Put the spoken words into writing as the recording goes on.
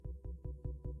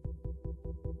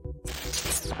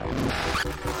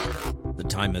The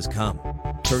time has come.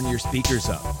 Turn your speakers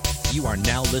up. You are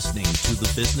now listening to the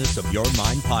Business of Your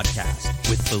Mind podcast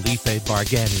with Felipe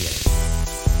Barganier.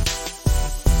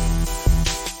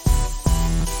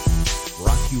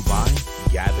 Brought to you by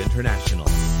Gab International.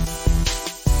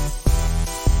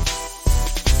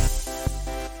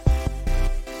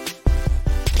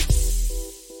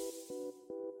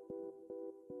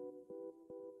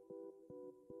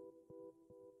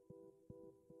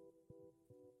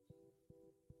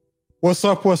 What's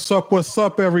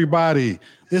up, everybody?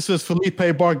 This is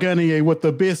Felipe Barganier with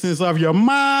the Business of Your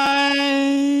Mind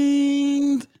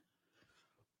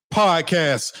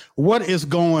podcast. What is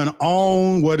going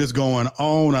on?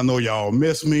 I know y'all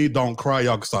miss me. Don't cry.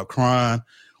 Y'all can stop crying.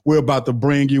 We're about to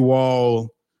bring you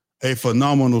all a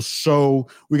phenomenal show.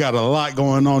 We got a lot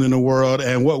going on in the world,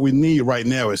 and what we need right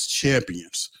now is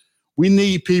champions. We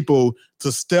need people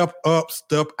to step up,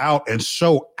 step out, and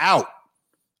show out.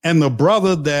 And the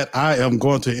brother that I am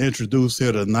going to introduce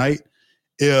here tonight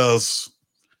is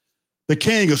the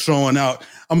king of showing out.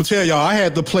 I'm going to tell y'all, I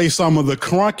had to play some of the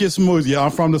crunkiest music. Yeah, I'm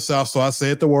from the South, so I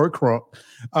said the word crunk.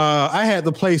 I had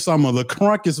to play some of the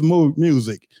crunkiest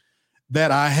music that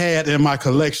I had in my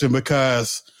collection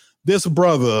because this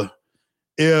brother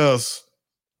is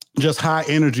just high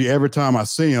energy every time I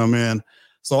see him, man.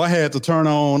 So I had to turn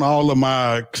on all of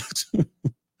my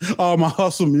all my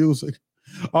hustle music.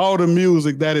 All the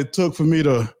music that it took for me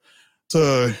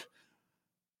to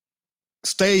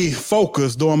stay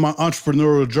focused during my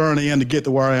entrepreneurial journey and to get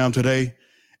to where I am today.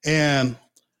 And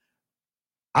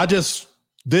this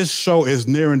show is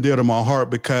near and dear to my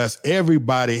heart because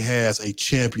everybody has a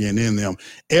champion in them.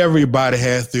 Everybody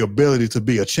has the ability to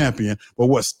be a champion. But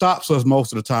what stops us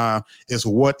most of the time is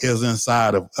what is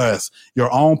inside of us,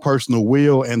 your own personal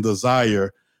will and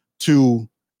desire to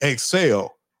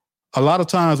excel. A lot of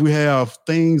times we have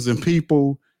things and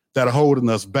people that are holding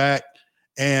us back.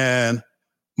 And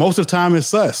most of the time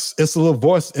it's us. It's a little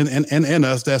voice in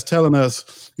us that's telling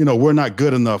us, you know, we're not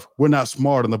good enough. We're not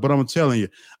smart enough. But I'm telling you,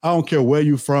 I don't care where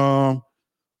you're from,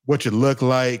 what you look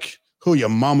like, who your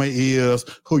mama is,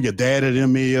 who your daddy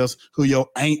them is, who your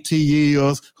auntie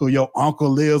is, who your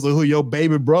uncle is, or who your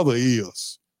baby brother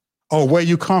is, or where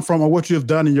you come from or what you've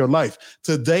done in your life.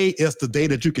 Today is the day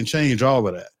that you can change all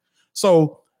of that.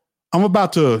 So I'm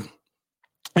about to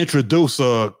introduce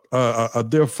a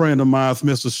dear friend of mine,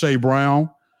 Mr. Shay Brown.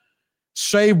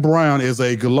 Shay Brown is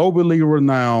a globally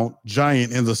renowned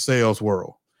giant in the sales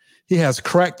world. He has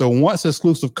cracked the once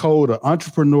exclusive code of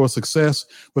entrepreneur success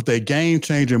with a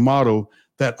game-changing model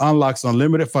that unlocks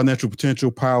unlimited financial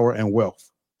potential, power, and wealth.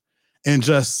 In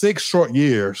just 6 short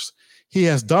years, he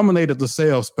has dominated the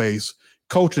sales space,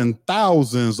 coaching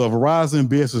thousands of rising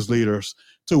business leaders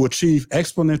to achieve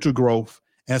exponential growth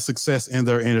and success in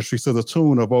their industry to the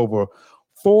tune of over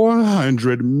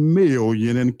 $400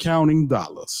 million and counting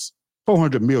dollars.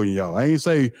 400 million, y'all. I ain't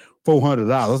say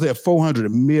 $400. I said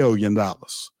 $400 million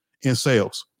in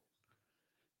sales.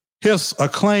 His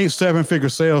acclaimed 7-figure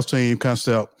sales team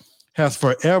concept has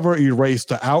forever erased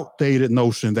the outdated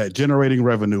notion that generating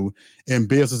revenue in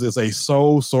business is a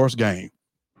sole source game.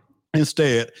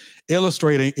 Instead,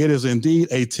 illustrating it is indeed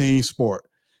a team sport.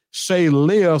 Shay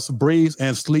lives, breathes,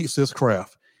 and sleeps his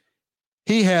craft.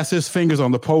 He has his fingers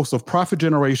on the pulse of profit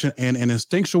generation and an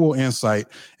instinctual insight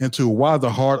into why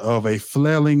the heart of a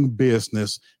flailing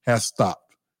business has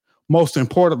stopped. Most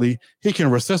importantly, he can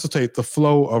resuscitate the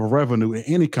flow of revenue in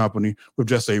any company with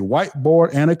just a whiteboard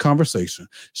and a conversation.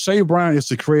 Shay Brown is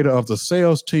the creator of the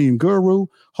Sales Team Guru,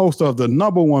 host of the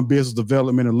 #1 business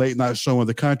development and late night show in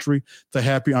the country, the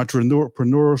Happy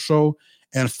Entrepreneur Show,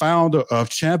 and founder of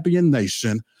Champion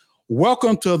Nation.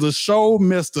 Welcome to the show,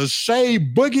 Mr. Shay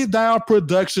Boogie Down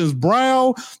Productions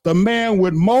Brown, the man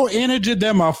with more energy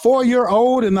than my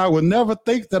 4-year-old, and I would never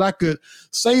think that I could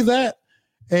say that.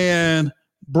 And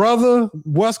brother,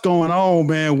 what's going on,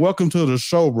 man? Welcome to the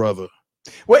show, brother.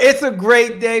 Well, it's a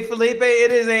great day, Felipe.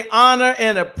 It is an honor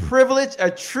and a privilege, a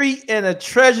treat and a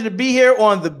treasure to be here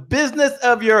on the Business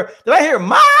of Your, did I hear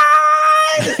mind?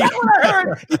 Is that what I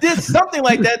heard? You did something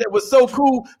like that was so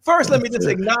cool. First, let me just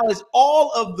acknowledge all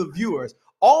of the viewers,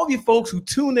 all of you folks who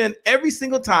tune in every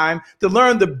single time to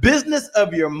learn the business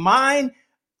of your mind.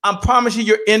 I promise you,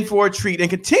 you're in for a treat, and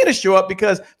continue to show up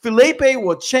because Felipe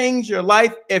will change your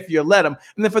life if you let him.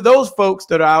 And then for those folks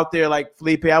that are out there like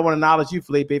Felipe, I want to acknowledge you,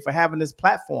 Felipe, for having this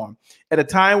platform at a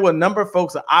time where a number of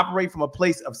folks are operating from a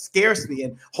place of scarcity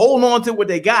and holding on to what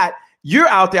they got. You're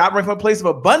out there operating from a place of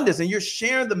abundance, and you're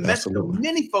sharing the message of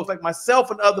many folks like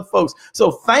myself and other folks. So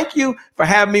thank you for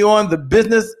having me on the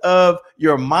Business of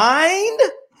Your Mind.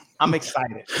 I'm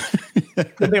excited.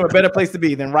 Couldn't think of a better place to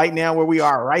be than right now where we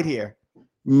are right here.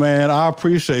 Man, I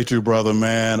appreciate you, brother,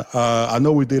 man. I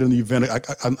know we did an event.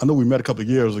 I know we met a couple of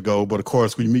years ago, but of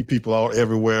course we meet people all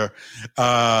everywhere.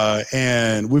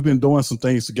 And we've been doing some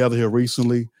things together here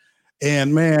recently.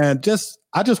 And man,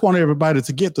 I just want everybody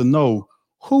to get to know,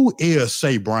 who is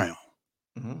Shay Brown?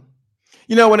 Mm-hmm.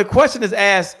 You know, when the question is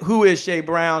asked, who is Shay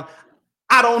Brown?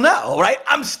 I don't know, right?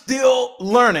 I'm still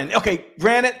learning. Okay,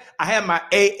 granted, I have my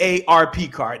AARP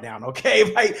card now,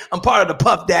 okay? Right? I'm part of the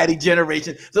Puff Daddy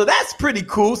generation. So that's pretty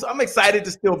cool. So I'm excited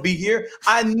to still be here.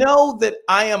 I know that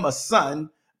I am a son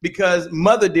because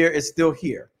Mother Dear is still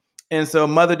here. And so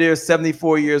Mother Dear is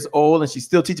 74 years old, and she's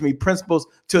still teaching me principles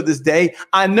to this day.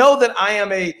 I know that I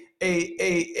am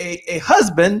a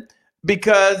husband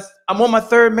because I'm on my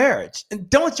third marriage. And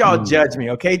don't y'all judge me,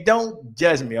 okay? Don't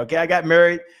judge me, okay? I got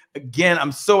married. Again,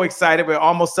 I'm so excited. We're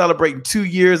almost celebrating 2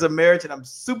 years of marriage, and I'm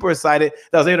super excited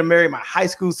that I was able to marry my high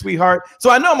school sweetheart. So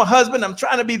I know I'm a husband. I'm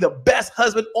trying to be the best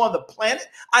husband on the planet.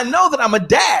 I know that I'm a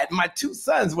dad. My 2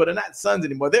 sons, well, they're not sons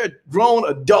anymore. They're grown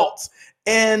adults,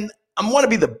 and I want to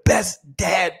be the best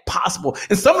dad possible.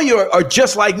 And some of you are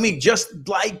just like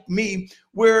me,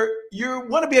 where you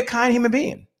want to be a kind human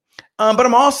being. But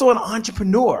I'm also an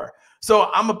entrepreneur.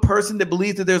 So I'm a person that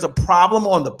believes that there's a problem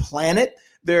on the planet.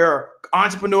 There are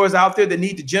entrepreneurs out there that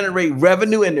need to generate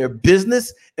revenue in their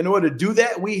business. In order to do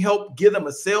that, we help give them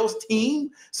a sales team.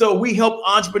 So we help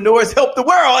entrepreneurs help the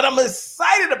world. And I'm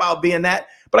excited about being that.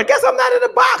 But I guess I'm not in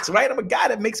a box, right? I'm a guy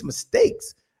that makes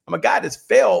mistakes. I'm a guy that's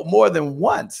failed more than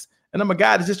once. And I'm a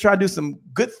guy that's just trying to do some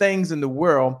good things in the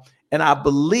world. And I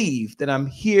believe that I'm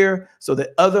here so that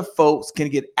other folks can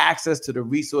get access to the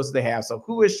resources they have. So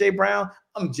who is Shay Brown?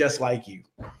 I'm just like you,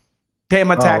 paying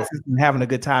my taxes and having a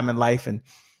good time in life, and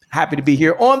happy to be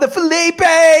here on the Felipe,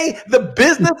 the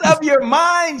Business of Your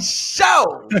Mind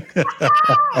show.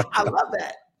 I love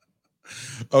that.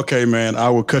 Okay, man, I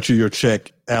will cut you your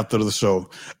check after the show.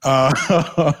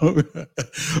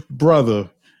 Brother,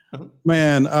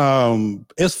 man,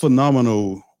 it's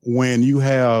phenomenal when you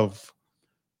have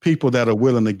people that are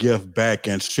willing to give back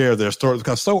and share their stories,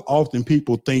 because so often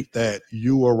people think that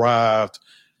you arrived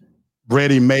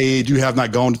ready-made, you have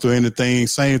not gone through anything.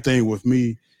 Same thing with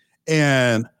me.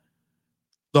 And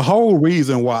the whole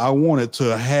reason why I wanted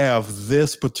to have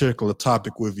this particular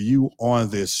topic with you on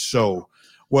this show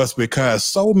was because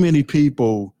so many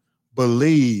people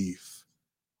believe,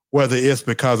 whether it's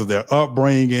because of their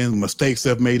upbringing, mistakes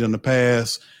they've made in the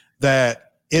past,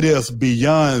 that it is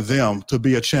beyond them to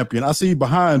be a champion. I see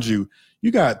behind you,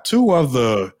 you got 2 of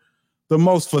the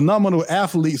most phenomenal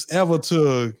athletes ever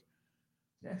to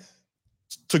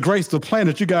grace the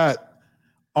planet. You got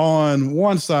on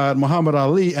one side Muhammad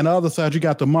Ali, and the other side you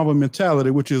got the Mamba mentality,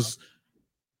 which is,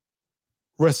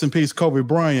 rest in peace, Kobe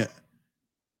Bryant.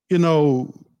 You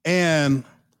know, and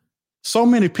so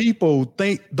many people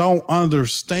don't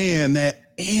understand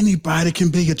that anybody can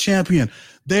be a champion.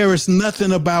 There is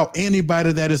nothing about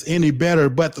anybody that is any better,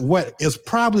 but what is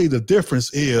probably the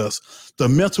difference is the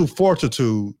mental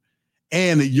fortitude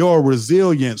and your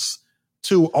resilience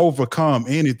to overcome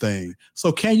anything.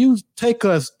 So can you take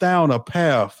us down a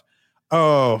path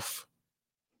of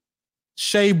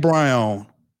Shay Brown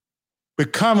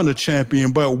becoming a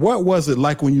champion, but what was it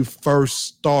like when you first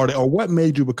started, or what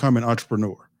made you become an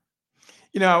entrepreneur?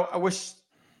 You know, I wish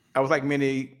I was like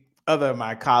many other of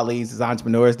my colleagues as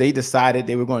entrepreneurs. They decided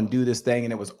they were going to do this thing,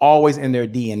 and it was always in their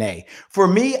DNA. For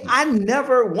me, I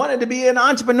never wanted to be an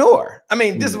entrepreneur. I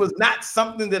mean, this was not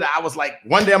something that I was like,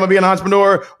 one day I'm gonna be an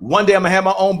entrepreneur, one day I'm gonna have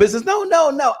my own business. No.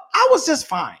 I was just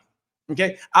fine.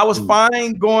 Okay. I was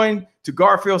fine going to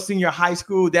Garfield Senior High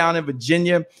School down in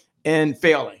Virginia and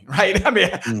failing, right? I mean,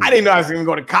 I didn't know I was going to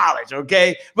go to college,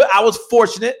 okay? But I was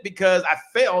fortunate because I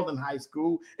failed in high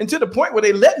school, and to the point where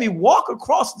they let me walk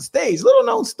across the stage. Little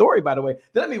known story, by the way.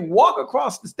 They let me walk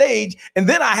across the stage, and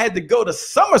then I had to go to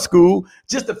summer school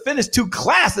just to finish 2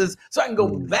 classes so I can go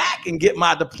back and get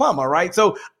my diploma, right?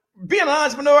 So being an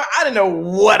entrepreneur, I didn't know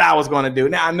what I was going to do.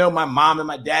 Now, I know my mom and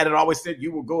my dad had always said,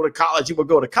 you will go to college,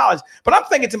 But I'm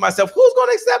thinking to myself, who's going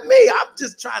to accept me? I'm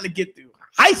just trying to get through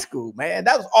high school, man.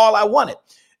 That was all I wanted.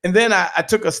 And then I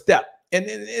took a step. And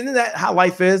isn't that how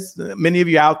life is? Many of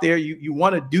you out there, you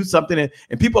want to do something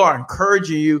and people are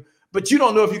encouraging you, but you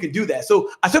don't know if you can do that. So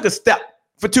I took a step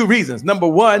for 2 reasons. Number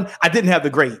 1, I didn't have the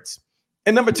grades.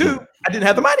 And number 2, I didn't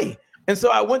have the money. And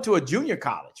so I went to a junior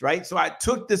college, right? So I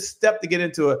took this step to get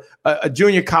into a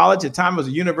junior college. At the time, it was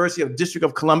the University of District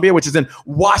of Columbia, which is in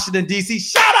Washington, D.C.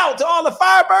 Shout out to all the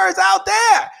Firebirds out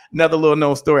there. Another little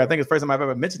known story. I think it's the first time I've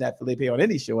ever mentioned that, Felipe, on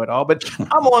any show at all. But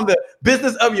I'm on the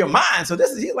Business of Your Mind. So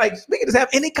this is like, we can just have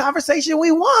any conversation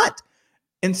we want.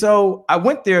 And so I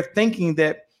went there thinking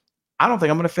that I don't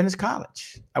think I'm going to finish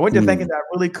college. I went there thinking that I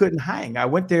really couldn't hang. I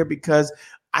went there because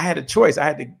I had a choice. I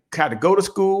had to kind of go to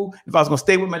school. If I was going to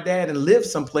stay with my dad and live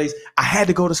someplace, I had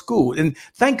to go to school. And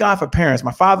thank God for parents.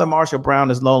 My father, Marshall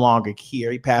Brown, is no longer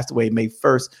here. He passed away May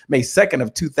 2nd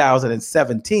of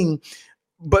 2017.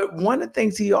 But one of the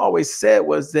things he always said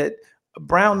was that a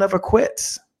Brown never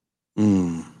quits.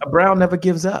 A Brown never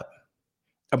gives up.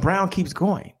 A Brown keeps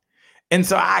going. And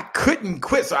so I couldn't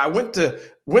quit. So I went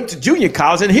to junior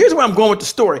college. And here's where I'm going with the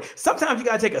story. Sometimes you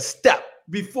got to take a step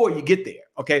before you get there.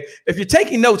 Okay. If you're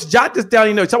taking notes, jot this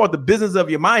down. Talk about the business of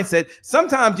your mindset.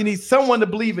 Sometimes you need someone to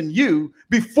believe in you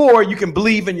before you can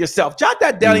believe in yourself. Jot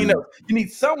that down. You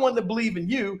need someone to believe in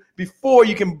you before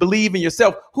you can believe in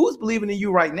yourself. Who's believing in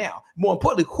you right now? More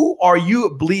importantly, who are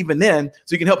you believing in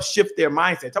so you can help shift their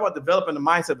mindset? Talk about developing the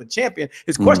mindset of a champion.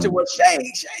 His question was,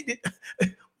 Shay,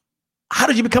 how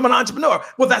did you become an entrepreneur?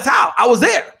 Well, that's how. I was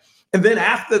there. And then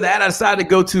after that, I decided to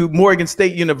go to Morgan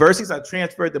State University. So I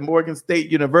transferred to Morgan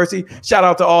State University. Shout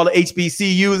out to all the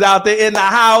HBCUs out there in the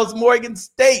house, Morgan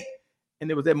State. And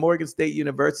it was at Morgan State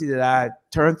University that I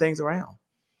turned things around.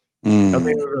 I was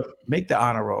able to make the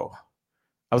honor roll.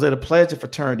 I was at a pledge of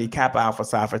fraternity, Kappa Alpha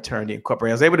Psi Fraternity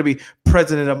Incorporated. I was able to be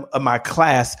president of my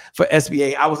class for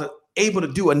SBA. I was able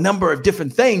to do a number of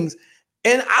different things.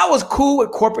 And I was cool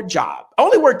with corporate job. I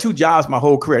only worked 2 jobs my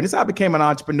whole career. And this is how I became an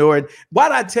entrepreneur. And why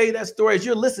did I tell you that story? As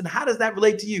you're listening, how does that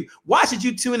relate to you? Why should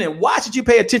you tune in? Why should you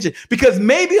pay attention? Because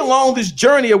maybe along this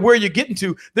journey of where you're getting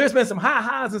to, there's been some high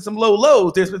highs and some low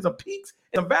lows. There's been some peaks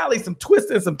and some valleys, some twists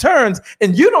and some turns.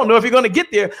 And you don't know if you're going to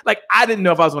get there. Like I didn't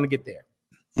know if I was going to get there.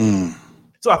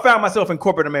 So I found myself in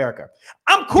corporate America.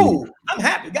 I'm cool. I'm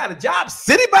happy. Got a job.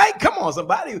 Citibank. Come on,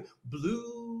 somebody.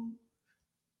 Blue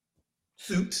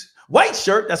suit. White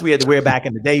shirt, that's what we had to wear back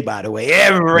in the day, by the way,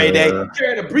 every day.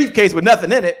 Carried a briefcase with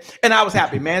nothing in it. And I was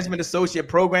happy. Management associate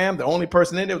program, the only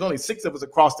person in there, was only 6 of us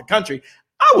across the country.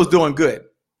 I was doing good.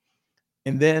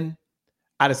 And then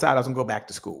I decided I was going to go back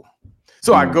to school.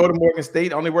 So I go to Morgan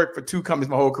State. I only worked for 2 companies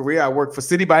my whole career. I worked for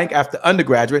Citibank after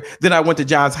undergraduate. Then I went to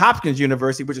Johns Hopkins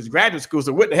University, which is graduate school.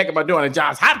 So what the heck am I doing at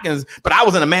Johns Hopkins? But I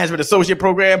was in a management associate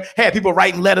program, had people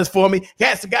writing letters for me,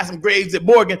 got some grades at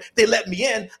Morgan. They let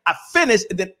me in. I finished.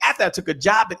 And then after I took a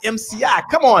job at MCI.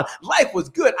 Come on, life was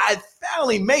good. I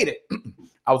finally made it.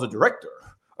 I was a director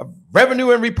of revenue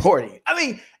and reporting. I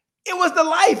mean, it was the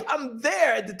life. I'm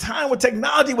there at the time when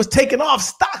technology was taking off.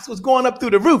 Stocks was going up through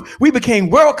the roof. We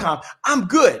became WorldCom. I'm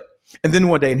good. And then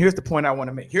one day, and here's the point I want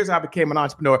to make. Here's how I became an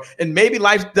entrepreneur. And maybe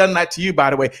life's done that to you,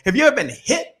 by the way. Have you ever been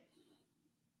hit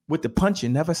with the punch you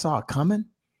never saw coming?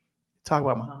 Talk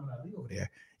about Muhammad Ali over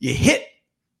there. You hit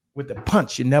with the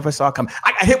punch you never saw coming.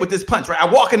 I got hit with this punch, right? I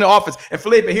walk in the office, and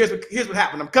Felipe, here's what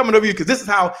happened. I'm coming over you because this is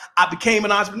how I became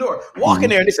an entrepreneur. Walk in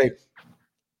there, and they say,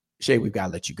 Shay, we've got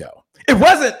to let you go. It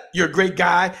wasn't you're a great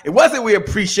guy. It wasn't we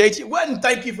appreciate you. It wasn't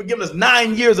thank you for giving us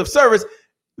 9 years of service.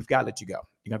 We've got to let you go.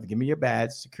 You have to give me your badge.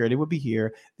 Security will be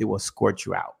here. They will escort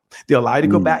you out. They'll allow you to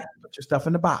go back and put your stuff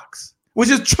in the box, which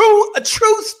is a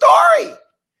true story.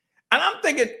 And I'm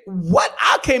thinking, what?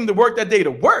 I came to work that day to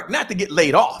work, not to get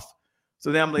laid off.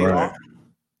 So then I'm laid off.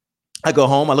 I go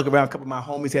home. I look around. A couple of my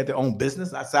homies had their own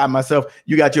business. I said myself,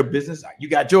 you got your business. You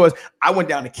got yours. I went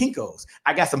down to Kinko's.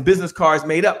 I got some business cards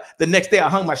made up. The next day I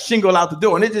hung my shingle out the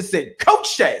door and it just said Coach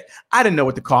Shay. I didn't know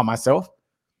what to call myself.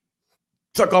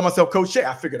 So I called myself Coach Shay.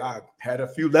 I figured I had a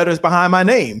few letters behind my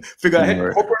name. Figured I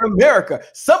had corporate America.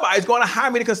 Somebody's going to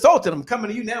hire me to consultant. I'm coming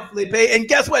to you now, Felipe. And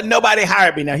guess what? Nobody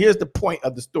hired me. Now, here's the point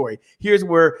of the story. Here's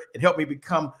where it helped me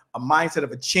become a mindset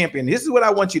of a champion. This is what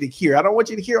I want you to hear. I don't want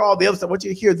you to hear all the other stuff. I want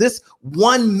you to hear this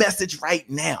one message right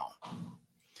now.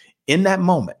 In that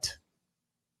moment,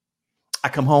 I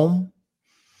come home.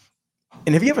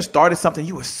 And have you ever started something?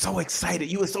 You were so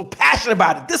excited. You were so passionate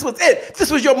about it. This was it.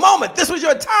 This was your moment. This was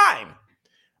your time.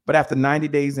 But after 90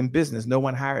 days in business, no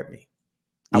one hired me.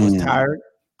 I was tired.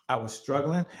 I was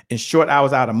struggling. In short, I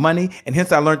was out of money. And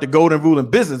hence I learned the golden rule in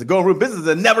business. The golden rule in business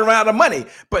is never run out of money.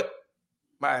 But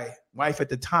my wife at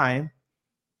the time,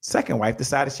 second wife,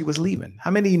 decided she was leaving.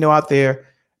 How many of you know out there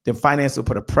that finance will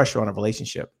put a pressure on a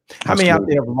relationship? How many out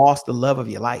there have lost the love of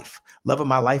your life? Love of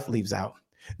my life leaves out.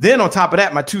 Then on top of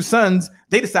that, my 2 sons,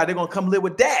 they decided they're going to come live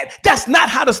with dad. That's not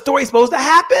how the story's supposed to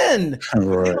happen.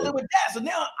 Right. They live with dad. So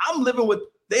now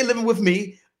they living with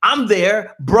me. I'm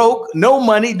there, broke, no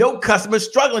money, no customers,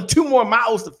 struggling, 2 more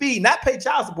mouths to feed, not pay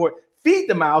child support, feed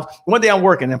the mouths. One day I'm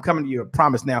working. I'm coming to you. I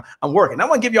promise now. I'm working. I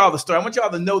want to give you all the story. I want you all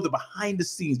to know the behind the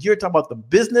scenes. You're talking about the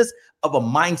business of a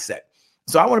mindset.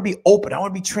 So I want to be open. I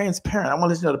want to be transparent. I want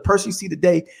to let you know the person you see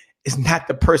today is not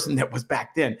the person that was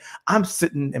back then. I'm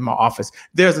sitting in my office.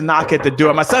 There's a knock at the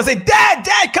door. My son said, Dad,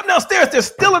 come downstairs. They're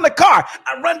still in the car.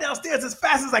 I run downstairs as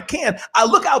fast as I can. I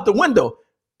look out the window,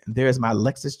 and there's my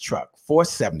Lexus truck,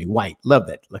 470, white. Love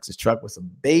that Lexus truck with some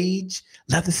beige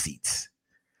leather seats.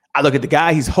 I look at the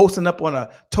guy. He's hosting up on a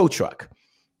tow truck.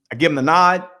 I give him the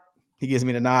nod. He gives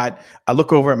me the nod. I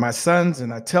look over at my sons,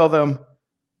 and I tell them,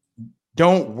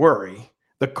 don't worry.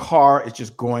 The car is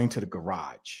just going to the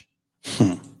garage.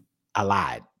 I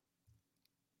lied.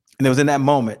 And it was in that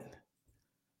moment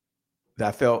that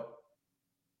I felt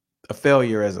a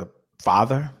failure as a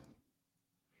father.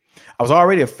 I was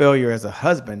already a failure as a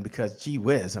husband because, gee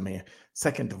whiz, I mean,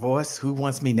 second divorce, who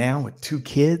wants me now with 2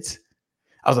 kids?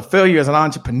 I was a failure as an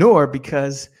entrepreneur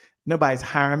because nobody's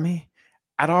hiring me.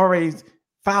 I'd already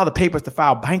filed the papers to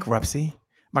file bankruptcy.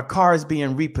 My car is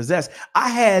being repossessed. I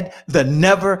had the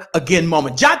never again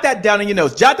moment. Jot that down in your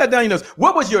notes. Jot that down in your notes.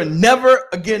 What was your never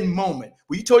again moment?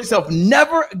 Where you told yourself,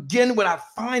 never again would I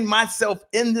find myself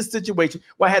in this situation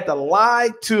where I had to lie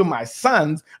to my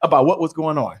sons about what was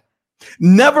going on.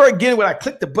 Never again would I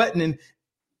click the button and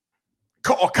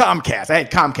call Comcast. I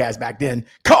had Comcast back then.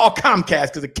 Call Comcast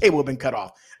because the cable had been cut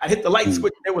off. I hit the light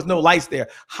switch. There was no lights there.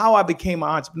 How I became an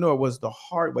entrepreneur was the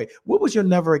hard way. What was your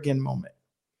never again moment?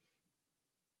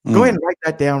 Go ahead and write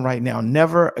that down right now.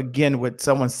 Never again would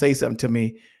someone say something to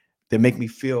me that make me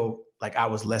feel like I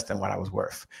was less than what I was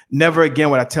worth. Never again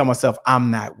would I tell myself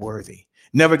I'm not worthy.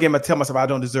 Never again would I tell myself I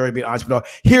don't deserve to be an entrepreneur.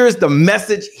 Here's the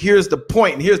message. Here's the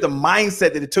point. And here's the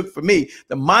mindset that it took for me.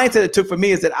 The mindset it took for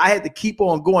me is that I had to keep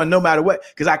on going no matter what,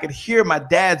 because I could hear my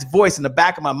dad's voice in the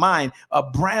back of my mind. A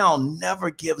Brown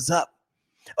never gives up.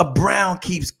 A Brown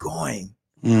keeps going.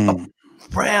 A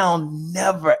Brown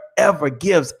never, ever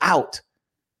gives out.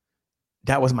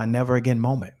 That was my never again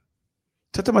moment.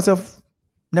 So I told myself,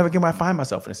 never again will I find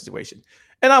myself in a situation.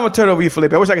 And I'm going to turn it over to you,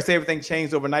 Felipe. I wish I could say everything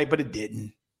changed overnight, but it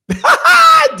didn't.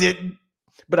 I didn't.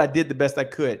 But I did the best I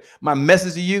could. My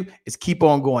message to you is keep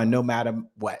on going no matter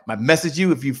what. My message to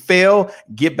you, if you fail,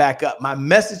 get back up. My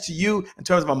message to you in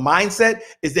terms of a mindset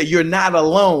is that you're not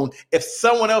alone. If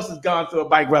someone else has gone through a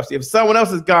bankruptcy, if someone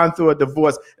else has gone through a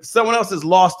divorce, if someone else has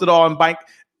lost it all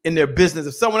in their business,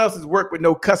 if someone else has worked with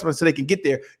no customers so they can get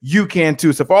there, you can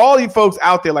too. So for all you folks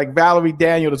out there like Valerie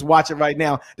Daniel that's watching right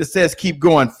now that says keep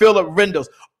going, Philip Reynolds,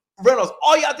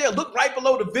 all you out there, look right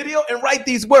below the video and write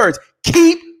these words,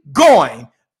 keep going,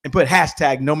 and put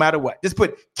hashtag no matter what. Just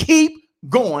put keep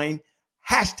going,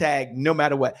 hashtag no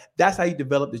matter what. That's how you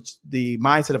develop the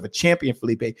mindset of a champion,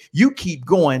 Felipe. You keep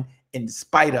going in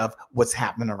spite of what's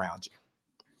happening around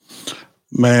you.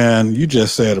 Man, you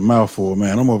just said a mouthful,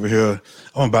 man. I'm over here.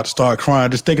 I'm about to start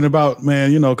crying just thinking about,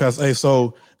 man, because, hey,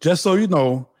 so just so you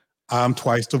know, I'm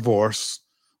twice divorced,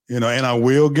 and I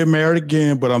will get married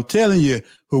again. But I'm telling you,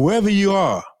 whoever you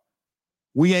are,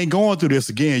 we ain't going through this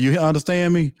again. You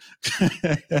understand me?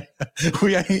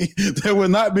 There will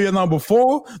not be a number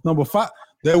 4, number 5.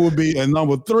 There will be a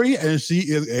number 3, and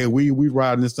we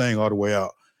riding this thing all the way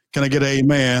out. Can I get an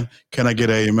amen? Can I get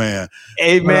an amen?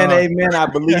 Amen, amen. I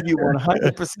believe you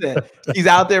 100%. She's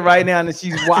out there right now, and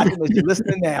she's watching and she's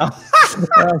listening now.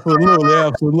 Absolutely,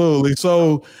 absolutely.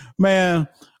 So, man,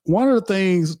 one of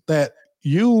the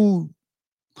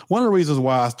reasons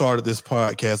why I started this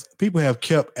podcast, people have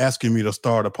kept asking me to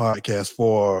start a podcast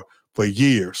for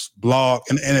years, blog.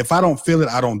 And if I don't feel it,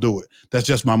 I don't do it. That's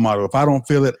just my motto. If I don't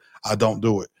feel it, I don't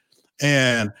do it.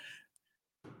 And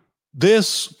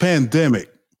this pandemic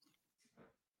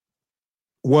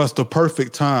was the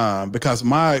perfect time because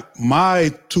my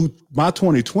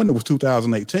 2020 was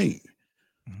 2018.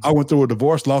 I went through a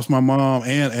divorce, lost my mom,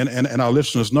 and our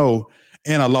listeners know,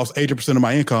 and I lost 80% of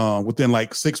my income within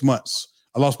like 6 months.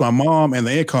 I lost my mom and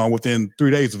the income within 3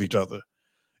 days of each other,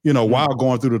 while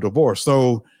going through the divorce.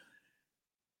 So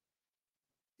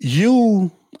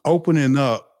you opening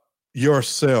up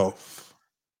yourself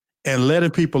and letting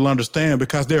people understand,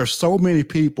 because there are so many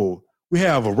people. We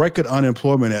have a record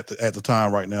unemployment at the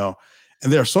time right now.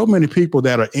 And there are so many people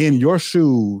that are in your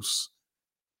shoes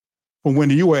from when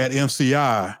you were at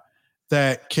MCI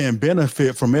that can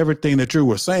benefit from everything that you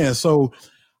were saying. So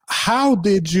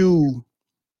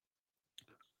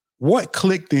what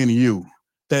clicked in you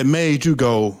that made you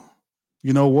go,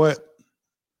 you know what?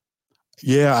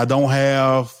 Yeah,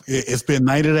 it's been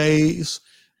 90 days.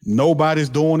 Nobody's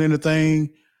doing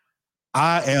anything.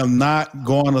 I am not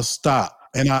going to stop.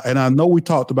 And I know we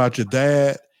talked about your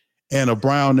dad and a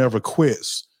Brown never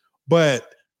quits, but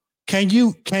can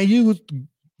you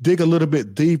dig a little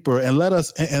bit deeper and let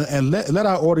us and let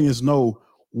our audience know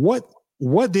what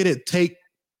did it take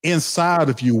inside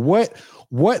of you?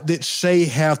 What did Shay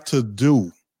have to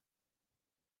do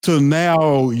to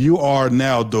now you are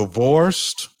now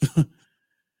divorced,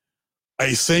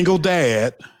 a single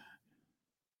dad,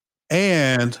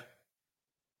 and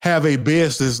have a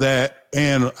business that,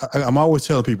 and I'm always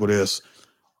telling people this,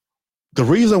 the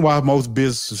reason why most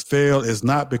businesses fail is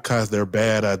not because they're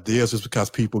bad ideas, it's because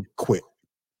people quit.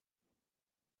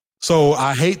 So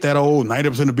I hate that old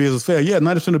 90% of business fail. Yeah,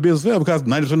 90% of business fail because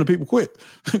 90% of people quit.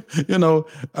 There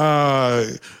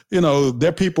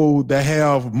are people that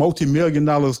have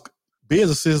multi-million-dollar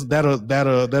businesses that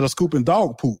are scooping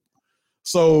dog poop.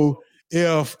 So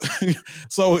if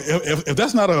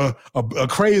that's not a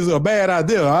crazy or bad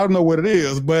idea, I don't know what it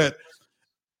is, but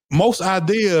most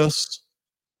ideas,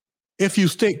 if you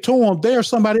stick to them, there's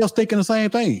somebody else thinking the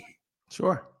same thing.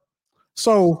 Sure.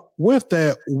 So with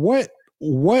that, what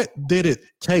did it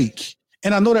take?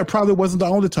 And I know that probably wasn't the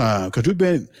only time, because you've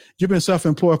been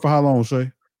self-employed for how long,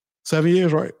 Shay? 7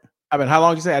 years, right? How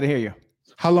long did you say? I didn't hear you.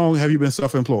 How long have you been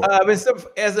self-employed? As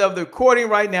of the recording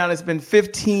right now, it's been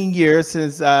 15 years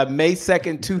since May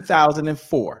 2nd,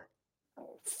 2004.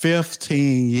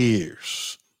 15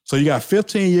 years. So you got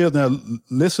 15 years. Now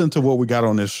listen to what we got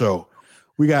on this show.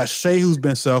 We got Shay, who's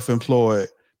been self-employed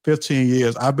 15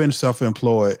 years. I've been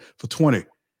self-employed for 20.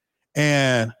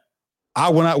 And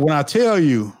when I tell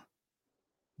you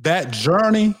that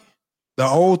journey, the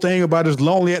old thing about it's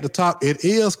lonely at the top, it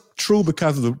is true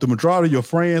because of the majority of your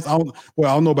friends. I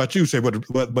don't know about you, Shay, but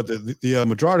the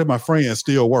majority of my friends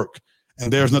still work,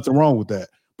 and there's nothing wrong with that.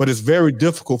 But it's very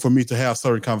difficult for me to have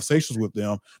certain conversations with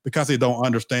them because they don't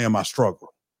understand my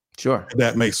struggle. Sure, if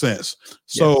that makes sense.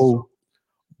 So, yes.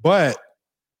 But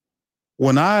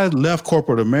when I left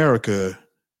corporate America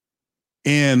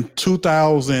in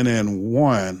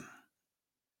 2001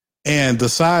 and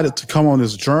decided to come on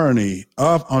this journey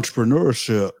of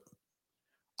entrepreneurship,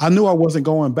 I knew I wasn't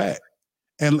going back.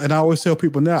 And I always tell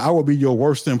people now, I will be your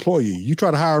worst employee. You try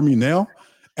to hire me now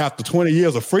after 20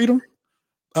 years of freedom.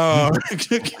 Hey,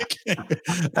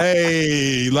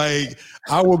 like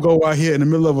I will go out here in the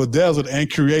middle of a desert and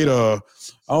create a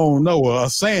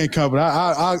sand company.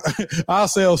 I'll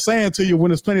sell sand to you when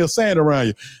there's plenty of sand around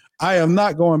you. I am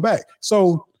not going back.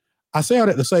 So I say all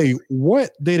that to say,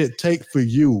 what did it take for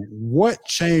you? What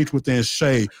changed within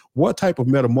Shay? What type of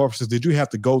metamorphosis did you have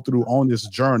to go through on this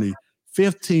journey?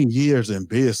 15 years in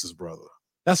business, brother.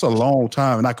 That's a long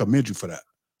time, and I commend you for that.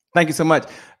 Thank you so much.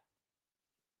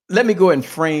 Let me go ahead and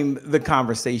frame the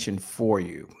conversation for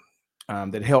you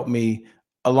that helped me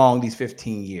along these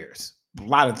 15 years. A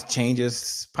lot of the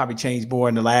changes probably changed more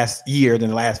in the last year than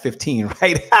the last 15,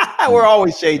 right? We're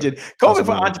always changing. COVID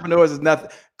for entrepreneurs is nothing.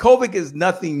 COVID is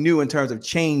nothing new in terms of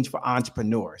change for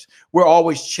entrepreneurs. We're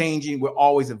always changing. We're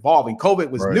always evolving. COVID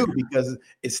was new because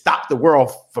it stopped the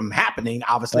world from happening,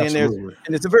 obviously. And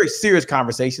it's a very serious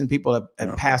conversation. People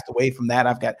have passed away from that.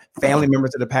 I've got family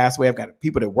members that have passed away. I've got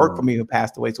people that work for me who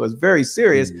passed away. So it's very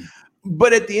serious.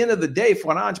 But at the end of the day,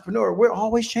 for an entrepreneur, we're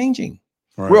always changing.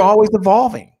 We're always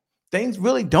evolving. Things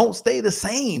really don't stay the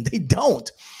same. They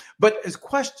don't. But his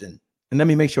question, and let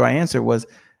me make sure I answer, was,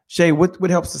 Shay, what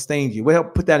helped sustain you? What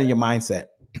helped put that in your mindset?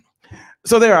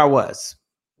 So there I was,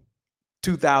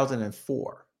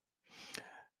 2004.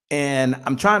 And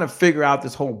I'm trying to figure out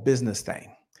this whole business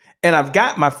thing. And I've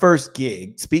got my first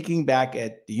gig speaking back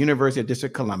at the University of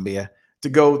District of Columbia to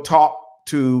go talk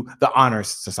to the Honors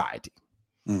Society,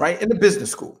 right? In the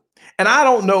business school. And I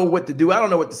don't know what to do. I don't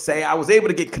know what to say. I was able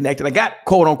to get connected. I got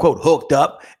quote unquote hooked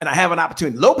up, and I have an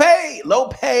opportunity. Low pay,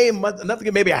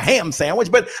 nothing, maybe a ham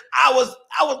sandwich. But I was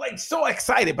like so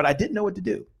excited, but I didn't know what to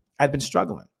do. I'd been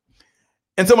struggling.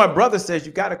 And so my brother says,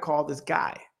 you got to call this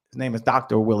guy. His name is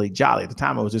Dr. Willie Jolly. At the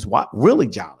time, it was just Willie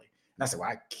Jolly. And I said, well,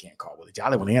 I can't call Willie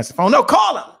Jolly when he answers the phone. No,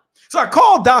 call him. So I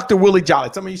called Dr. Willie Jolly.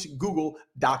 Some of you should Google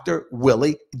Dr.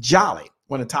 Willie Jolly.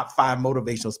 One of the top 5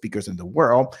 motivational speakers in the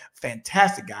world.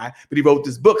 Fantastic guy. But he wrote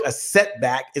this book, A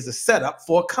Setback is a Setup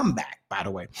for a Comeback, by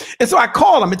the way. And so I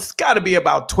called him. It's got to be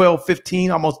about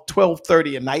 12:15, almost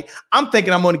 12:30 at night. I'm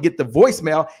thinking I'm going to get the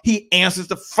voicemail. He answers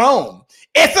the phone.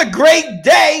 It's a great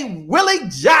day, Willie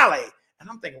Jolly. And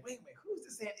I'm thinking, wait a minute, who's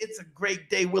this saying? It's a great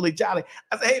day, Willie Jolly.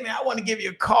 I said, hey, man, I want to give you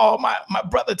a call. My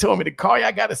brother told me to call you.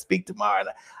 I got to speak tomorrow. And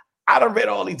I done read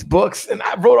all these books, and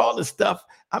I wrote all this stuff.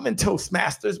 I'm in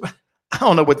Toastmasters, but I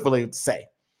don't know what really to say.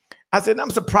 I said,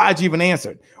 I'm surprised you even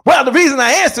answered. Well, the reason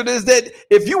I answered is that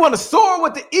if you want to soar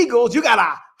with the eagles, you got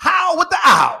to howl with the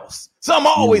owls. So I'm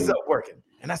always up working.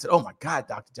 And I said, oh my God,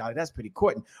 Dr. Jolly, that's pretty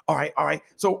important. All right.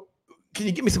 So can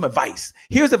you give me some advice?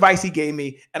 Here's the advice he gave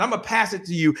me, and I'm going to pass it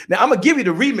to you. Now, I'm going to give you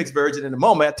the remix version in a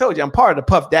moment. I told you I'm part of the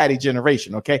Puff Daddy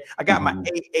generation, okay? I got my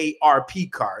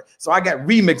AARP card. So I got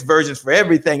remix versions for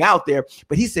everything out there.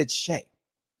 But he said, Shay,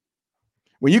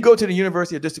 When you go to the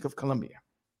University of District of Columbia,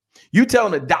 you tell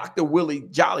them that Dr. Willie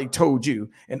Jolly told you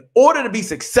in order to be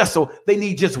successful, they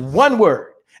need just one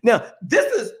word. Now,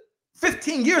 this is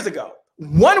 15 years ago.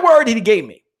 One word he gave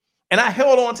me. And I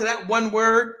held on to that one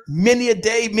word many a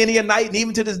day, many a night, and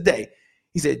even to this day.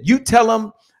 He said, you tell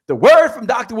them the word from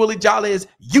Dr. Willie Jolly is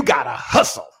you got to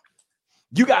hustle.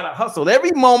 You got to hustle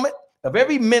every moment of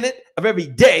every minute of every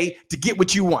day to get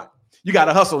what you want. You got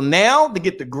to hustle now to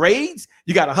get the grades.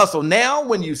 You got to hustle now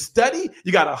when you study.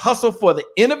 You got to hustle for the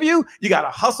interview. You got to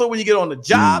hustle when you get on the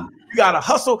job. You got to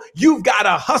hustle. You've got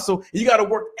to hustle. You got to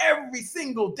work every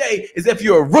single day as if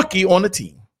you're a rookie on the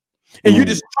team. And you're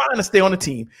just trying to stay on the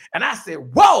team. And I said,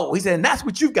 whoa. He said, and that's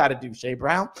what you've got to do, Shay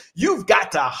Brown. You've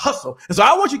got to hustle. And so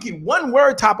I want you to keep one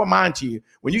word top of mind to you.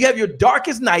 When you have your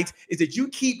darkest nights, is that you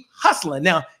keep hustling.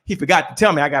 Now, he forgot to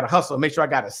tell me I got to hustle and make sure I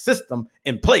got a system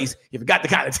in place. He forgot to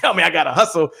kind of tell me I got to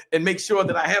hustle and make sure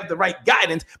that I have the right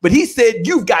guidance. But he said,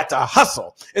 you've got to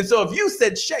hustle. And so if you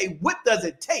said, Shay, what does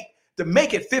it take to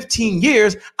make it 15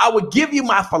 years, I would give you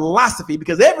my philosophy,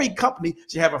 because every company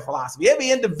should have a philosophy. Every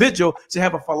individual should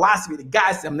have a philosophy that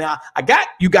guides them. Now,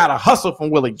 you got to hustle from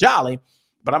Willie Jolly,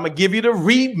 but I'm going to give you the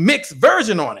remix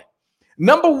version on it.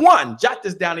 Number one, jot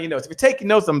this down in your notes. If you're taking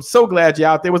notes, I'm so glad you're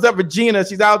out there. What's up, Regina?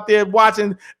 She's out there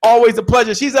watching. Always a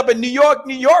pleasure. She's up in New York,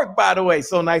 by the way.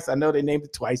 So nice. I know they named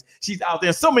it twice. She's out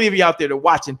there. So many of you out there that are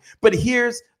watching. But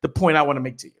here's the point I want to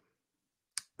make to you.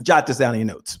 Jot this down in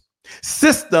your notes.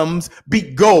 Systems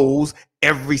beat goals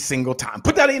every single time.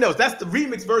 Put that in your notes. That's the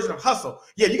remix version of hustle.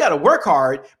 Yeah, you got to work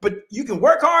hard, but you can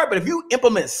work hard. But if you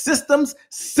implement systems,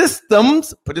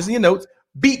 put this in your notes,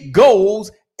 beat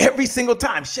goals every single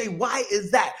time. Shay, why is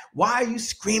that? Why are you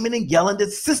screaming and yelling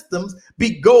that systems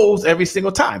beat goals every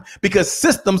single time? Because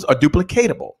systems are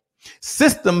duplicatable.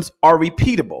 Systems are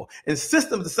repeatable. And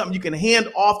systems is something you can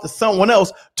hand off to someone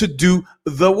else to do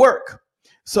the work.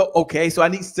 So I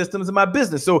need systems in my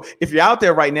business. So if you're out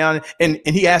there right now and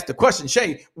he asked the question,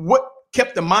 Shay, what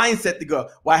kept the mindset to go?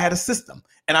 Well, I had a system.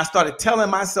 And I started telling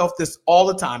myself this all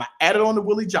the time. I added on to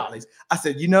Willie Jolly's. I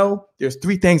said, there's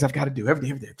 3 things I've got to do every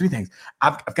day. 3 things.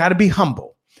 I've got to be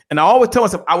humble. And I always tell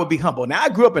myself I would be humble. Now, I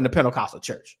grew up in the Pentecostal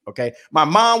church, okay? My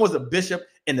mom was a bishop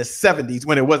in the 70s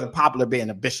when it wasn't popular being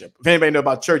a bishop. If anybody know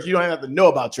about church, you don't have to know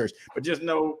about church, but just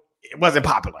know it wasn't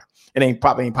popular. It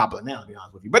probably ain't popular now, to be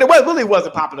honest with you. But it really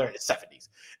wasn't popular in the 70s.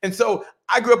 And so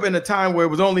I grew up in a time where it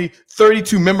was only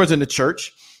 32 members in the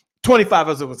church. 25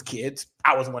 of us was kids.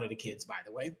 I was one of the kids, by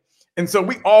the way. And so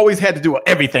we always had to do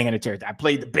everything in the church. I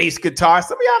played the bass guitar.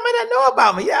 Some of y'all may not know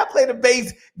about me. Yeah, I played the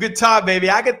bass guitar, baby.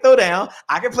 I could throw down.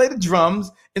 I could play the drums.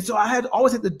 And so I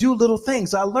always had to do little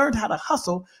things. So I learned how to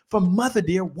hustle from Mother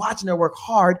Dear, watching her work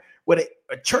hard with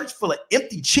a church full of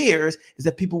empty chairs, is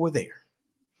that people were there.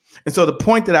 And so the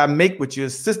point that I make with you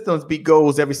is systems beat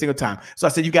goals every single time. So I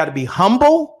said, you got to be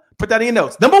humble. Put that in your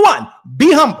notes. Number 1,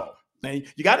 be humble. Now,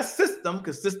 you got a system,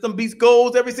 because system beats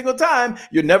goals every single time.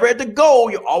 You're never at the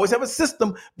goal. You always have a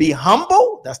system. Be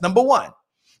humble. That's number 1. And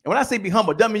when I say be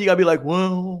humble, it doesn't mean you got to be like,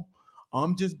 well,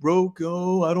 I'm just broke.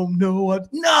 Oh, I don't know.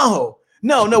 No.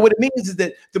 What it means is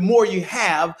that the more you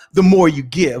have, the more you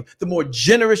give. The more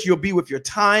generous you'll be with your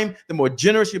time, the more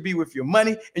generous you'll be with your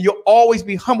money. And you'll always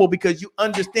be humble because you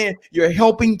understand you're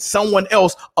helping someone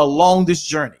else along this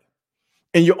journey.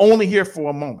 And you're only here for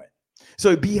a moment.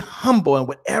 So be humble in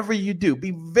whatever you do.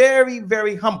 Be very,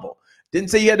 very humble. Didn't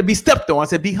say you had to be stepped on. I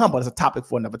said be humble. That's a topic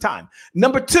for another time.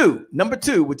 Number two,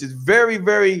 which is very,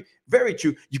 very, very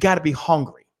true. You got to be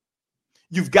hungry.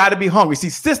 You've got to be hungry. See,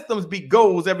 systems beat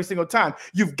goals every single time.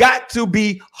 You've got to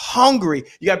be hungry.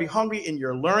 You got to be hungry in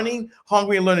your learning,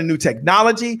 hungry in learning new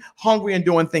technology, hungry in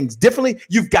doing things differently.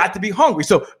 You've got to be hungry.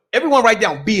 So everyone write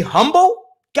down, be humble.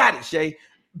 Got it, Shay.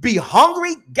 Be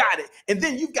hungry. Got it. And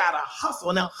then you got to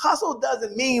hustle. Now, hustle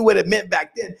doesn't mean what it meant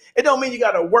back then. It don't mean you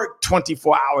got to work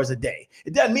 24 hours a day.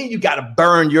 It doesn't mean you got to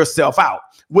burn yourself out.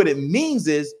 What it means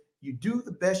is you do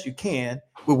the best you can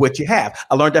with what you have.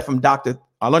 I learned that from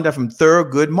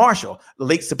Thurgood Marshall, the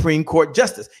late Supreme Court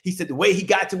Justice. He said the way he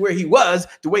got to where he was,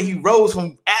 the way he rose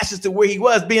from ashes to where he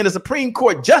was being a Supreme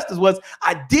Court Justice was,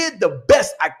 I did the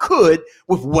best I could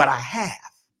with what I have.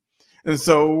 And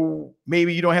so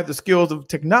maybe you don't have the skills of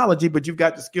technology, but you've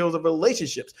got the skills of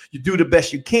relationships. You do the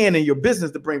best you can in your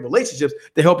business to bring relationships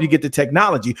to help you get the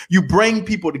technology. You bring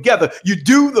people together. You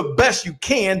do the best you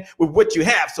can with what you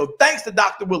have. So thanks to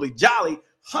Dr. Willie Jolly,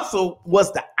 hustle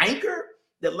was the anchor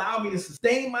that allowed me to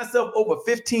sustain myself over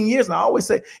 15 years. And I always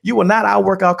say, you will not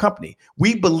outwork our company.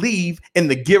 We believe in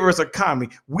the giver's economy.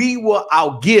 We will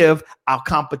outgive our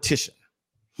competition.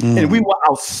 And we will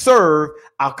outserve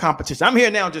our competition. I'm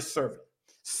here now just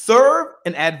serve,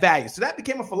 and add value. So that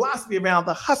became a philosophy around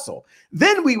the hustle.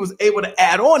 Then we was able to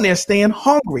add on there, staying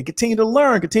hungry, continue to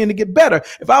learn, continue to get better.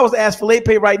 If I was to ask Felipe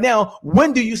right now,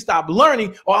 when do you stop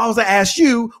learning? Or I was to ask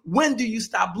you, when do you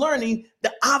stop learning?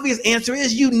 The obvious answer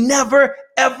is you never,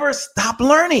 ever stop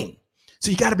learning. So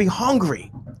you got to be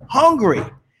hungry.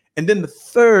 And then the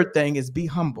third thing is be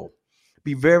humble.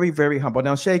 Be very, very humble.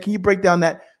 Now, Shay, can you break down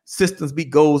that systems beat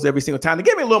goals every single time? Now,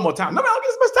 give me a little more time. No, I don't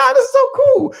get as much time. This is so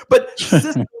cool. But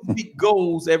systems beat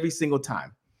goals every single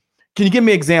time. Can you give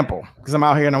me an example? Because I'm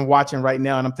out here and I'm watching right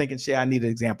now and I'm thinking, Shay, I need an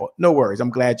example. No worries. I'm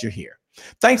glad you're here.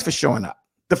 Thanks for showing up.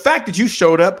 The fact that you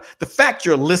showed up, the fact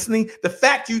you're listening, the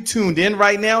fact you tuned in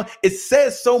right now, it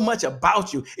says so much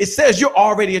about you. It says you're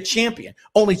already a champion.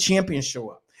 Only champions show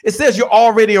up. It says you're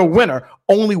already a winner.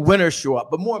 Only winners show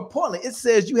up. But more importantly, it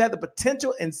says you have the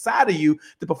potential inside of you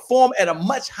to perform at a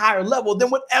much higher level than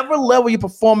whatever level you're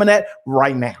performing at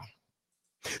right now.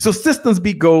 So systems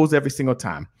beat goals every single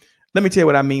time. Let me tell you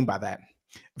what I mean by that.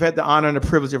 I've had the honor and the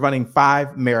privilege of running 5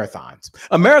 marathons.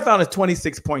 A marathon is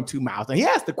 26.2 miles. And he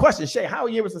asked the question, Shay, how are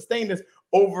you able to sustain this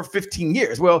over 15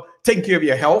 years? Well, taking care of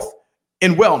your health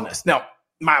and wellness. Now,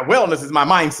 my wellness is my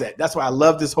mindset. That's why I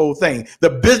love this whole thing. The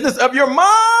business of your mind.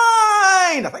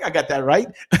 I think I got that right.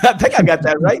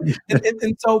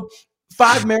 And so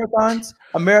 5 marathons,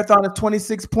 a marathon of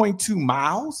 26.2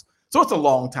 miles. So it's a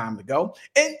long time to go.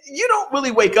 And you don't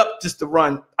really wake up just to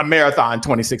run a marathon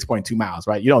 26.2 miles,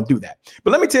 right? You don't do that.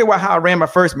 But let me tell you how I ran my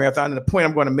first marathon. And the point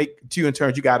I'm going to make to you in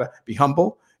terms, you got to be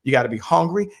humble. You got to be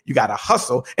hungry. You got to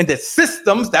hustle. And the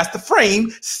systems, that's the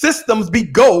frame, systems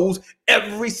beat goals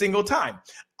every single time.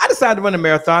 I decided to run a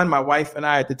marathon, my wife and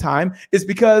I at the time, is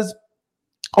because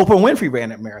Oprah Winfrey ran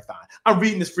that marathon. I'm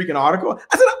reading this freaking article.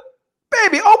 I said,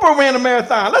 baby, Oprah ran a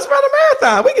marathon. Let's run a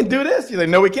marathon. We can do this. She's like,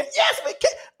 no, we can't. Yes, we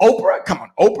can. Oprah, come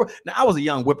on, Oprah. Now, I was a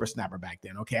young whippersnapper back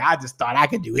then, okay? I just thought I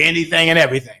could do anything and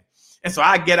everything. And so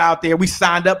I get out there. We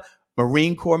signed up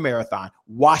Marine Corps Marathon,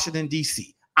 Washington,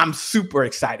 D.C. I'm super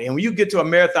excited. And when you get to a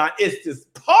marathon, it's this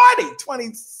party,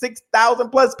 26,000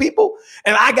 plus people.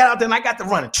 And I got out there and I got to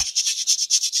running.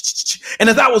 And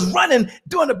as I was running,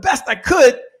 doing the best I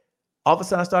could, all of a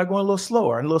sudden I started going a little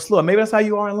slower and a little slower. Maybe that's how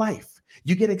you are in life.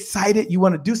 You get excited, you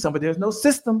want to do something, but there's no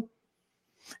system.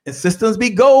 And systems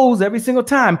beat goals every single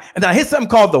time. And then I hit something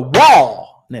called the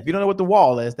wall. Now, if you don't know what the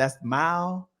wall is, that's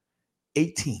mile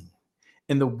 18.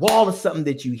 And the wall is something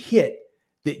that you hit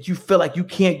that you feel like you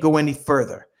can't go any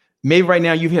further. Maybe right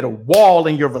now you've hit a wall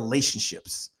in your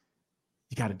relationships.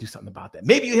 You got to do something about that.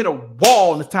 Maybe you hit a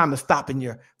wall and it's time to stop in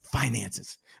your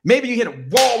finances. Maybe you hit a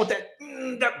wall with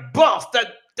that boss, that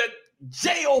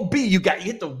job you got. You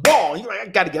hit the wall. You're like,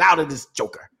 I got to get out of this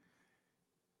joker.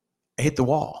 I hit the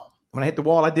wall. When I hit the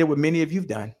wall, I did what many of you've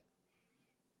done.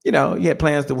 You know, you had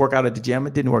plans to work out at the gym.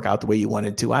 It didn't work out the way you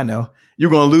wanted to. I know.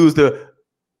 You're going to lose the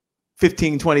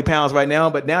 15, 20 pounds right now,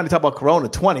 but now they talk about Corona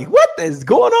 20. What is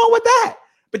going on with that?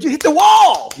 But you hit the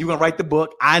wall. You're going to write the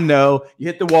book. I know. You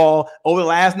hit the wall over the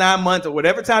last 9 months or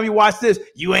whatever time you watch this.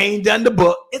 You ain't done the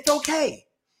book. It's okay.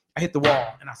 I hit the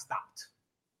wall and I stopped.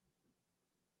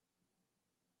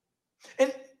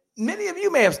 And many of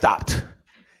you may have stopped.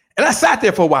 And I sat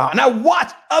there for a while and I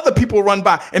watched other people run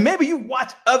by. And maybe you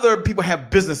watch other people have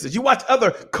businesses. You watch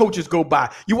other coaches go by.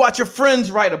 You watch your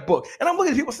friends write a book. And I'm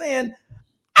looking at people saying,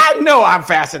 I know I'm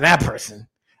faster than that person.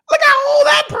 Look how old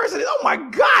that person is. Oh my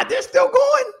God, they're still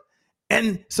going.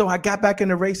 And so I got back in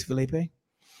the race, Felipe.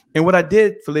 And what I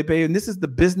did, Felipe, and this is the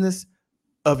business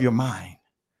of your mind.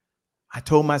 I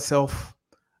told myself,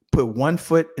 put one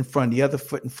foot in front of the other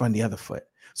foot in front of the other foot.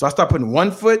 So I start putting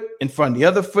one foot in front of the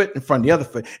other foot in front of the other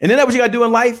foot. And then that's what you got to do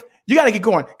in life. You got to get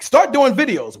going. Start doing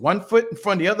videos, one foot in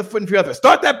front of the other foot in front of the other.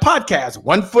 Start that podcast,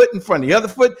 one foot in front of the other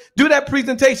foot. Do that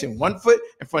presentation, one foot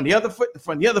in front of the other foot in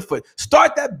front of the other foot.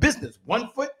 Start that business, one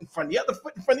foot in front of the other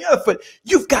foot in front of the other foot.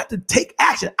 You've got to take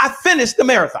action. I finished the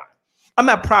marathon. I'm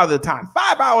not proud of the time.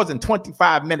 5 hours and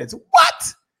 25 minutes.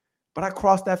 What? But I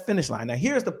crossed that finish line. Now,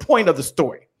 here's the point of the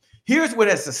story. Here's what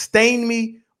has sustained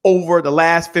me over the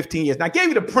last 15 years. Now, I gave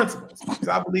you the principles because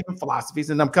I believe in philosophies,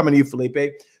 and I'm coming to you,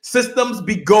 Felipe. Systems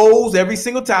beat goals every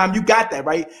single time. You got that,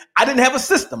 right? I didn't have a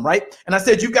system, right? And I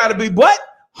said, you got to be what?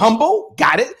 Humble.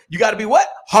 Got it. You got to be what?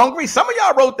 Hungry. Some of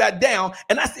y'all wrote that down.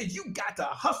 And I said, you got to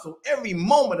hustle every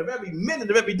moment of every minute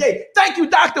of every day. Thank you,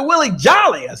 Dr. Willie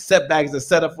Jolly. A setback is a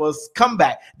setup for a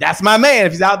comeback. That's my man.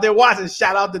 If he's out there watching,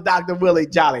 shout out to Dr. Willie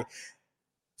Jolly.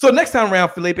 So next time around,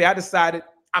 Felipe, I decided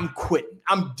I'm quitting.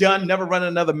 I'm done. Never running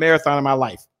another marathon in my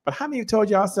life. But how many of you told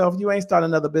yourself you ain't starting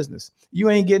another business? You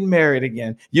ain't getting married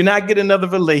again. You're not getting another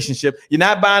relationship. You're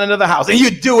not buying another house. And you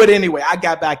do it anyway. I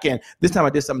got back in. This time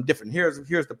I did something different. Here's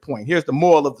the point. Here's the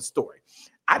moral of the story.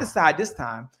 I decided this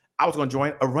time I was going to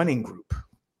join a running group.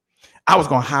 I was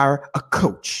going to hire a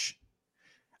coach.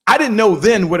 I didn't know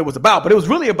then what it was about, but it was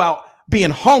really about being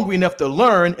hungry enough to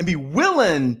learn and be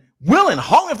hungry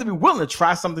enough to be willing to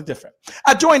try something different.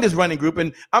 I joined this running group,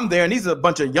 and I'm there, and these are a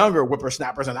bunch of younger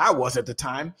whippersnappers than I was at the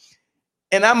time.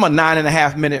 And I'm a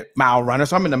 9.5 minute mile runner,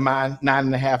 so I'm in the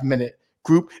 9.5 minute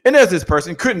group. And there's this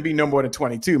person, couldn't be no more than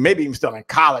 22, maybe even still in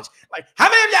college. Like, how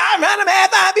many of y'all ran a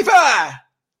marathon before?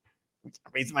 I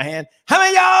raised my hand. How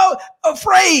many of y'all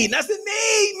afraid? And I said,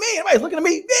 me. Everybody's looking at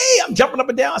me. I'm jumping up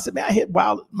and down. I said, man, I hit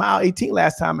mile 18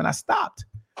 last time, and I stopped.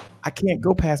 I can't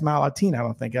go past mile 18, I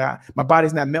don't think. My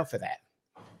body's not built for that.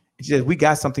 And she said, we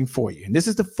got something for you. And this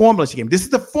is the formula she gave me. This is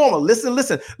the formula.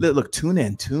 Listen. Look, tune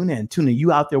in.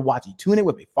 You out there watching. Tune in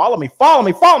with me. Follow me.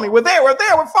 We're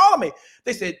there. Follow me.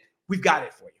 They said, we've got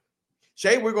it for you.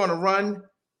 Shay, we're going to run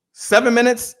 7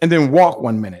 minutes and then walk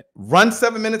 1 minute. Run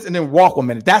 7 minutes and then walk 1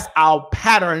 minute. That's our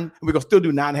pattern. We're going to still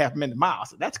do 9.5 minute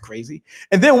miles. So that's crazy.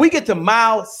 And then we get to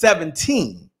mile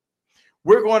 17.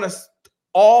 We're going to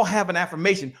all have an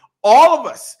affirmation. All of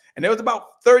us. And there was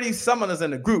about 30 some of us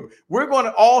in the group. We're going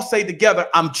to all say together,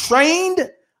 I'm trained,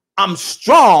 I'm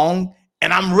strong,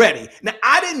 and I'm ready. Now,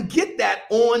 I didn't get that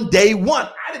on day one.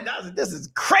 I was like, this is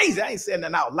crazy. I ain't saying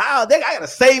that out loud. I got to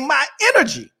save my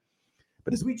energy.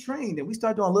 But as we trained and we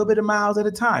start doing a little bit of miles at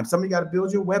a time, somebody got to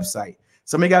build your website.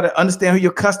 Somebody got to understand who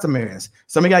your customer is.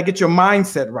 Somebody got to get your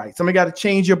mindset right. Somebody got to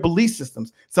change your belief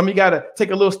systems. Somebody got to take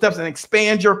a little steps and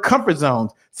expand your comfort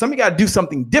zones. Somebody got to do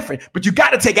something different, but you got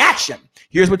to take action.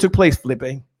 Here's what took place,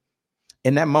 Felipe.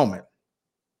 In that moment,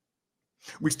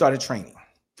 we started training.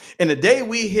 And the day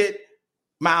we hit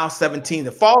mile 17,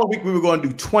 the following week, we were going to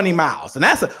do 20 miles. And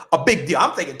that's a big deal.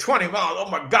 I'm thinking 20 miles. Oh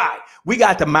my God. We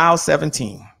got to mile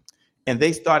 17 and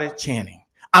they started chanting,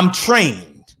 I'm trained.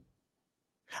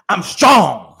 I'm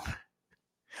strong.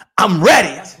 I'm ready.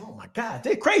 I said, oh my God,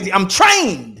 they're crazy. I'm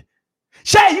trained.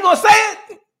 Shay, you gonna say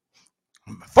it?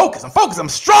 I'm focused. I'm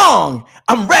strong.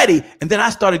 I'm ready. And then I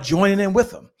started joining in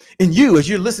with them. And you, as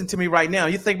you're listening to me right now,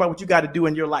 you think about what you got to do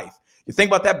in your life. You think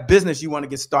about that business you want to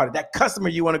get started, that customer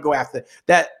you want to go after,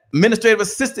 that administrative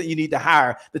assistant you need to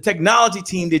hire, the technology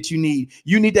team that you need.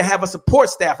 You need to have a support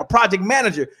staff, a project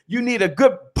manager. You need a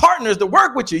good partners to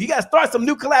work with you. You got to start some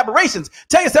new collaborations.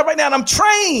 Tell yourself right now, I'm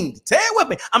trained. Say it with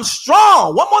me. I'm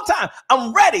strong. One more time.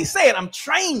 I'm ready. Say it. I'm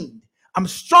trained. I'm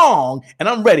strong and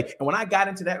I'm ready. And when I got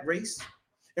into that race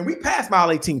and we passed mile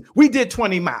 18, we did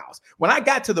 20 miles. When I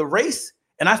got to the race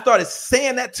and I started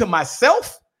saying that to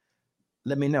myself,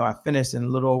 let me know. I finished in a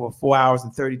little over 4 hours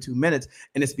and 32 minutes.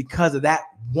 And it's because of that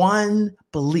one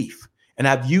belief. And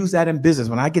I've used that in business.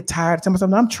 When I get tired, I tell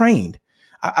myself, I'm trained.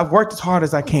 I've worked as hard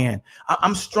as I can.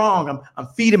 I'm strong. I'm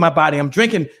feeding my body. I'm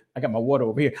drinking. I got my water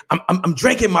over here. I'm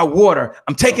drinking my water.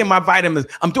 I'm taking my vitamins.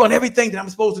 I'm doing everything that I'm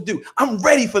supposed to do. I'm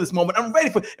ready for this moment. And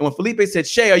when Felipe said,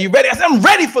 Shay, are you ready? I said, I'm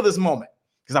ready for this moment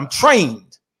because I'm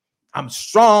trained. I'm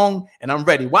strong and I'm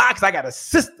ready. Why? Because I got a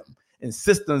system. And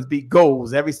systems beat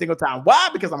goals every single time. Why?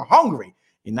 Because I'm hungry.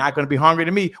 You're not going to be hungry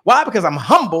to me. Why? Because I'm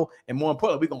humble. And more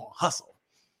importantly, we're going to hustle.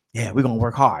 Yeah, we're going to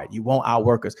work hard. You won't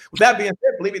outwork us. With that being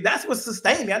said, believe me, that's what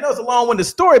sustained me. I know it's a long-winded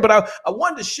story, but I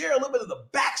wanted to share a little bit of the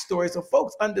backstory so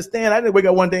folks understand. I didn't wake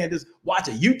up one day and just watch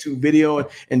a YouTube video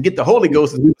and get the Holy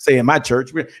Ghost, as we would say in my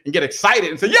church, and get excited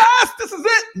and say, yes, this is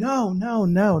it. No.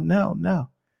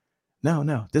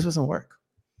 This doesn't work.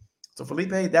 So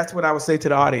Felipe, that's what I would say to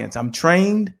the audience. I'm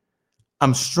trained.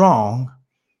 I'm strong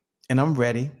and I'm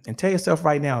ready. And tell yourself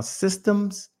right now,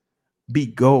 systems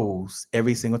beat goals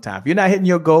every single time. If you're not hitting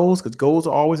your goals, because goals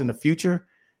are always in the future,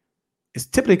 it's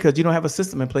typically because you don't have a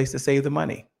system in place to save the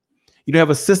money. You don't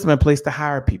have a system in place to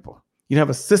hire people. You don't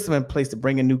have a system in place to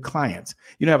bring in new clients.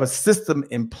 You don't have a system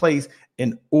in place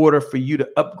in order for you to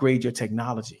upgrade your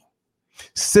technology.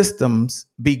 Systems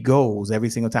beat goals every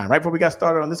single time. Right before we got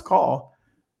started on this call,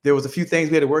 there was a few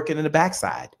things we had to work in the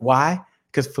backside. Why?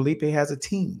 Because Felipe has a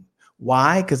team.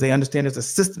 Why? Because they understand there's a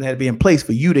system that had to be in place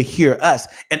for you to hear us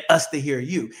and us to hear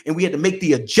you. And we had to make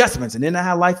the adjustments. And isn't that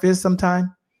how life is sometimes?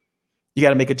 You got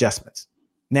to make adjustments.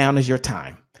 Now is your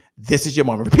time. This is your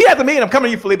moment. Repeat after me, and I'm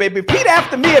coming to you, Felipe. Repeat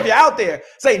after me if you're out there.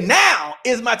 Say, now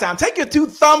is my time. Take your two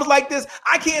thumbs like this.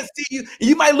 I can't see you.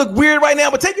 You might look weird right now,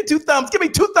 but take your two thumbs. Give me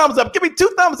two thumbs up. Give me two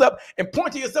thumbs up and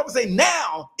point to yourself and say,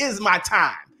 now is my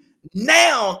time.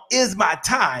 Now is my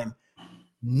time.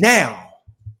 Now,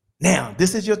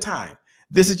 this is your time.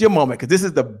 This is your moment because this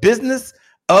is the business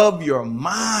of your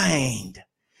mind.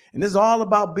 And this is all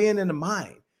about being in the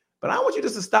mind. But I want you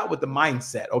just to start with the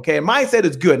mindset, okay? Mindset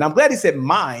is good. And I'm glad he said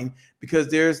mind because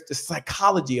there's the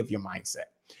psychology of your mindset.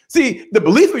 See, the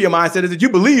belief of your mindset is that you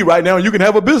believe right now you can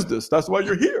have a business. That's why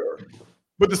you're here.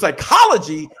 But the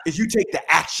psychology is you take the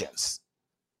actions.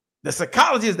 The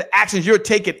psychology is the actions you're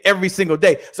taking every single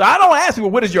day. So I don't ask people,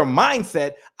 what is your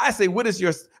mindset? I say, what is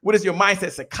your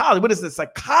mindset psychology? What is the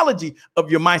psychology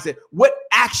of your mindset? What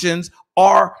actions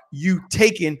are you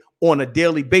taking on a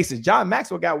daily basis? John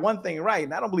Maxwell got one thing right,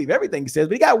 and I don't believe everything he says,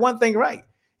 but he got one thing right.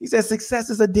 He says success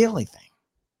is a daily thing.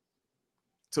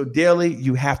 So daily,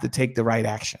 you have to take the right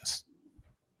actions.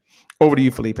 Over to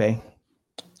you, Felipe.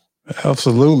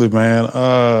 Absolutely, man.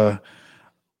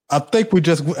 I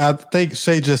think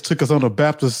Shay just took us on a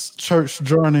Baptist church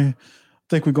journey. I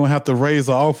think we're gonna have to raise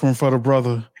an offering for the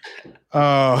brother.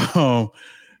 Yeah,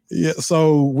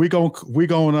 so we're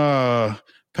gonna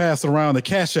pass around the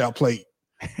cash out plate.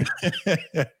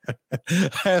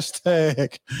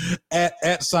 Hashtag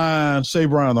 @ Shay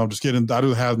Brown. I'm just kidding. I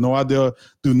do have no idea.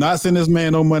 Do not send this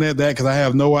man no money at that because I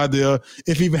have no idea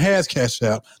if he even has cash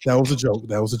out. That was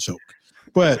a joke.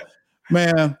 But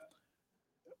man,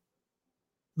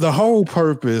 the whole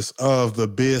purpose of the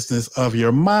business of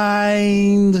your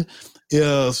mind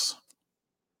is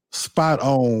spot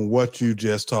on what you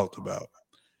just talked about.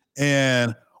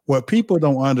 And what people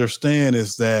don't understand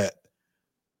is that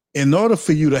in order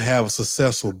for you to have a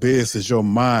successful business, your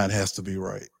mind has to be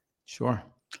right. Sure.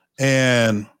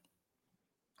 And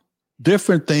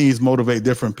different things motivate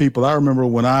different people. I remember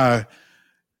when I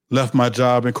left my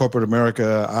job in corporate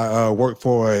America, I worked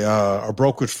for a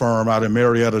brokerage firm out in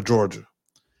Marietta, Georgia.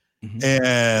 Mm-hmm.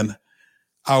 And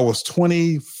I was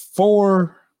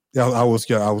 24. Yeah, I was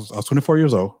 24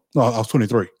 years old. No, I was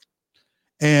 23.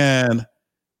 And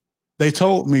they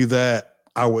told me that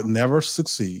I would never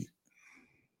succeed.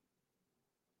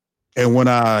 And when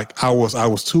I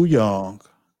was too young,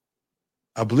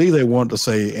 I believe they wanted to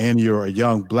say, and you're a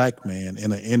young black man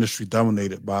in an industry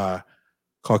dominated by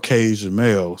Caucasian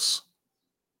males,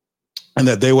 and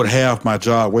that they would have my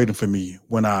job waiting for me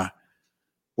when I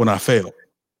failed.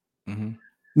 Mm-hmm.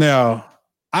 Now,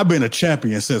 I've been a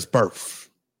champion since birth.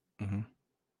 Mm-hmm.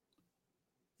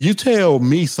 You tell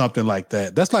me something like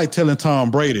that. That's like telling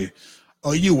Tom Brady,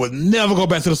 oh, you would never go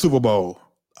back to the Super Bowl.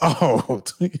 Oh,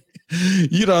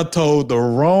 you done told the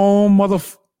wrong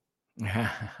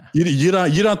you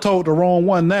done told the wrong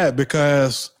one that,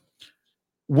 because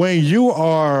when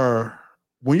you're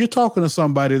talking to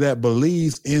somebody that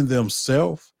believes in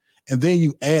themselves, and then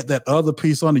you add that other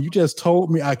piece on it, you just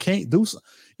told me I can't do something.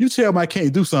 You tell me I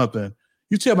can't do something.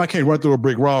 You tell me I can't run through a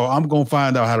brick wall. I'm gonna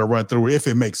find out how to run through it if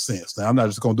it makes sense. Now I'm not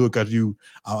just gonna do it because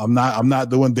I'm not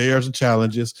doing dares and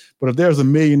challenges. But if there's $1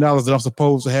 million that I'm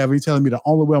supposed to have, and you're telling me the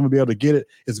only way I'm gonna be able to get it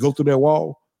is go through that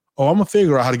wall. Oh, I'm gonna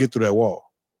figure out how to get through that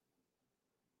wall.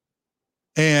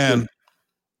 And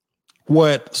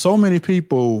what so many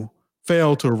people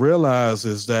fail to realize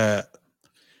is that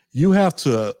you have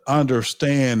to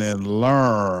understand and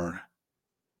learn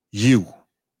you.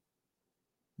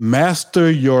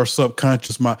 Master your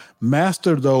subconscious mind.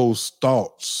 Master those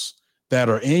thoughts that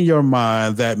are in your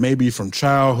mind that may be from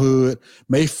childhood,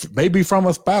 may be from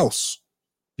a spouse.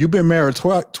 You've been married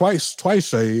twice.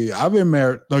 Shay. I've been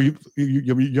married. No,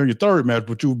 you're in your third marriage,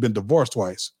 but you've been divorced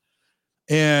twice.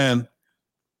 And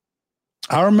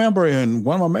I remember in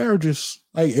one of my marriages,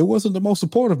 like, it wasn't the most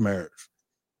supportive marriage.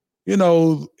 You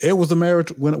know, it was a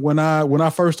marriage when I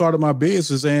first started my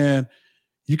business, and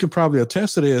you can probably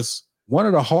attest to this. One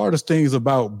of the hardest things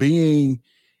about being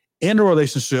in a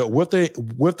relationship with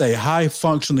a high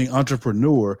functioning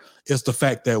entrepreneur is the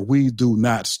fact that we do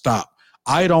not stop.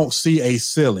 I don't see a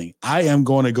ceiling. I am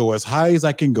going to go as high as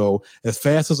I can go, as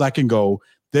fast as I can go.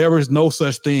 There is no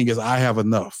such thing as I have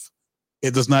enough.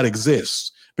 It does not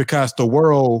exist, because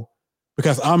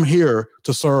I'm here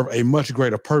to serve a much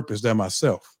greater purpose than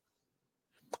myself.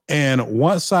 And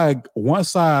once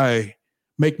I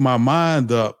make my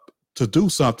mind up to do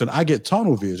something, I get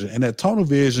tunnel vision, and that tunnel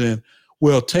vision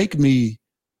will take me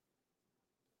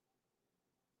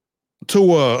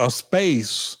to a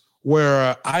space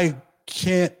where I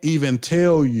can't even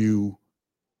tell you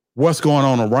what's going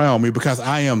on around me, because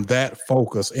I am that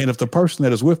focused. And if the person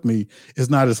that is with me is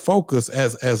not as focused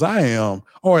as I am,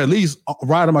 or at least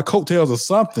riding my coattails or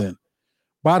something,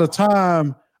 by the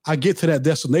time I get to that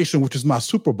destination, which is my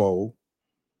Super Bowl,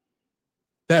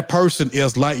 that person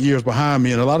is light years behind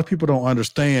me. And a lot of people don't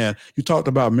understand. You talked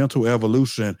about mental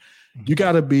evolution. You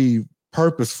got to be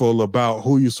purposeful about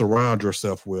who you surround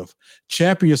yourself with.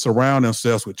 Champions surround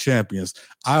themselves with champions.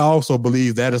 I also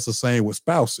believe that is the same with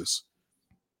spouses.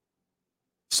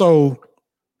 So,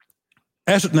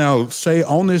 now, Shay,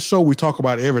 on this show, we talk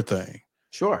about everything.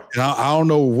 Sure. And I don't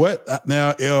know what,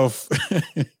 now, if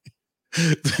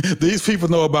these people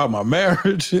know about my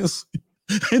marriages,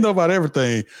 they know about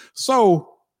everything. So,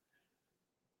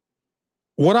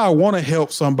 what I want to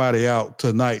help somebody out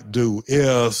tonight do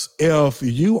is, if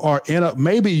you are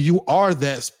maybe you are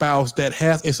that spouse that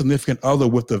has a significant other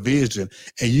with the vision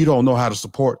and you don't know how to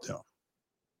support them.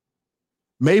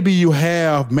 Maybe you're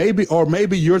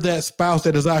that spouse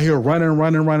that is out here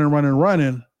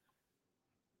running.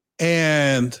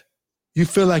 And you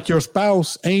feel like your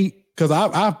spouse ain't, because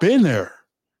I've been there.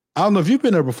 I don't know if you've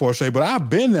been there before, Shay, but I've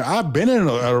been there. I've been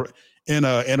in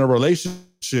a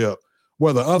relationship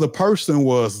where the other person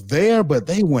was there, but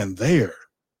they weren't there.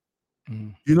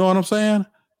 Mm. You know what I'm saying?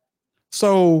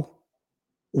 So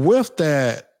with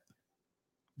that,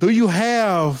 do you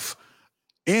have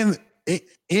in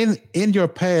your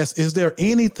past, is there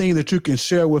anything that you can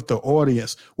share with the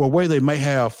audience where they may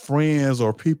have friends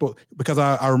or people? Because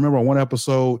I remember on one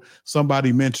episode,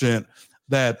 somebody mentioned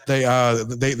that they have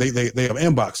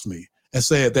inboxed me and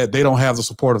said that they don't have the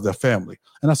support of their family.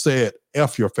 And I said,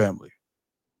 F your family.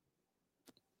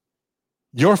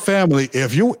 Your family,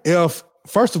 if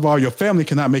first of all, your family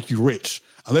cannot make you rich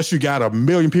unless you got 1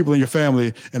 million people in your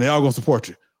family and they all gonna support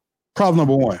you. Problem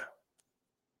number one,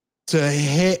 to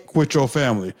heck with your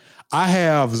family. I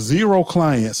have 0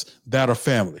 clients that are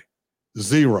family,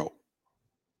 0.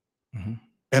 Mm-hmm.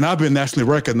 And I've been nationally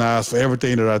recognized for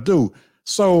everything that I do.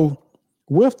 So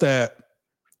with that,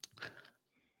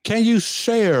 can you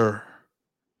share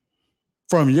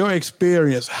from your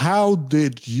experience, how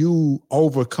did you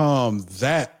overcome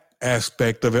that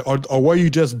aspect of it? Or were you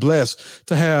just blessed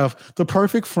to have the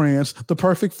perfect friends, the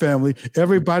perfect family,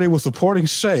 everybody was supporting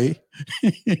Shay?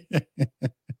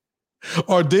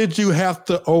 Or did you have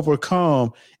to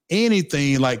overcome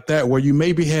anything like that where you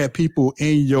maybe had people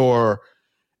in your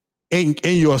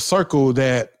circle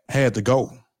that had to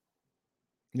go?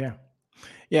 Yeah.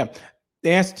 The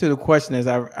answer to the question is,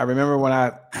 I remember when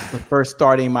I was first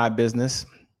starting my business,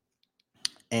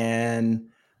 and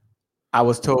I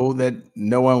was told that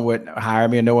no one would hire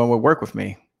me and no one would work with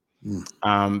me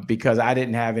because I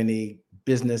didn't have any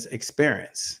business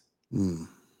experience. And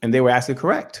they were actually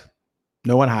correct.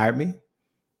 No one hired me.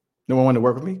 No one wanted to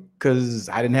work with me because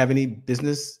I didn't have any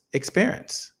business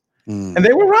experience. And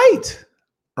they were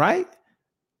right?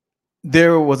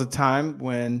 There was a time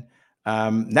when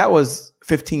that was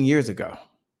 15 years ago.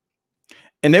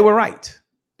 And they were right.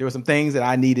 There were some things that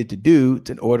I needed to do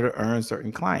in order to earn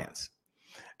certain clients.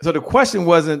 So the question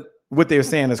wasn't what they were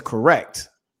saying is correct.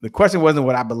 The question wasn't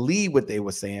what I believe what they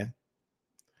were saying.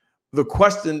 The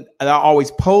question that I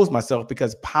always pose myself,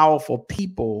 because powerful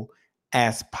people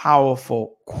ask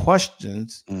powerful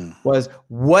questions, was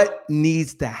what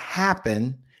needs to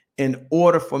happen in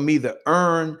order for me to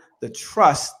earn the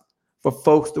trust for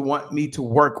folks to want me to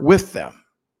work with them.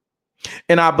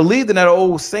 And I believe in that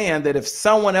old saying that if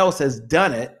someone else has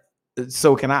done it,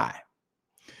 so can I.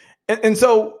 And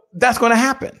so that's going to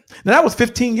happen. Now, that was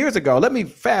 15 years ago. Let me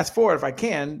fast forward, if I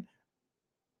can,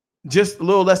 just a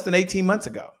little less than 18 months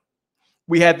ago.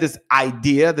 We had this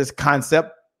idea, this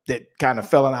concept that kind of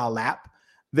fell in our lap,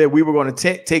 that we were going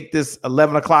to take this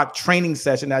 11 o'clock training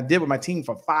session that I did with my team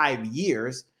for 5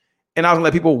 years, and I was going to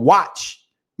let people watch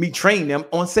me train them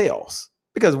on sales.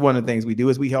 Because one of the things we do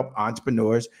is we help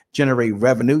entrepreneurs generate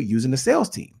revenue using the sales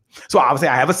team. So obviously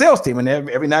I have a sales team, and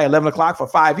every night, 11 o'clock for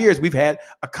 5 years, we've had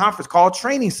a conference called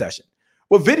Training Session.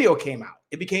 Well, video came out.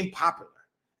 It became popular.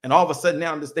 And all of a sudden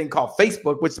now this thing called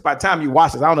Facebook, which by the time you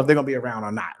watch this, I don't know if they're going to be around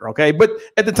or not. Okay. But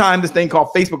at the time, this thing called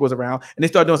Facebook was around, and they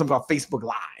started doing something called Facebook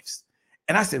Lives.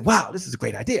 And I said, wow, this is a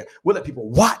great idea. We'll let people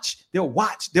watch. They'll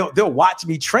watch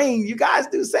me train. You guys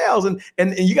do sales, and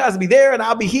you guys will be there and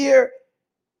I'll be here.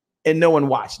 And no one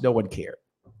watched. No one cared.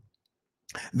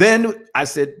 Then I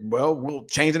said, well, we'll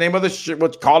change the name of the show.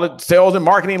 We'll call it Sales and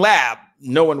Marketing Lab.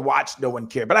 No one watched. No one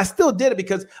cared. But I still did it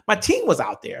because my team was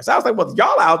out there. So I was like, well,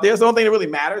 y'all out there. It's the only thing that really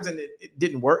matters. And it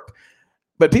didn't work.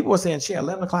 But people were saying, Shay,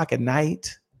 11 o'clock at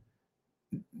night,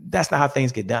 that's not how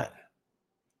things get done.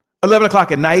 11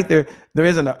 o'clock at night, there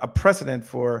isn't a precedent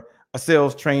for a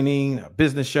sales training, a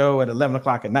business show at 11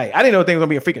 o'clock at night. I didn't know things were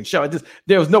going to be a freaking show.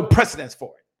 There was no precedence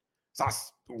for it. So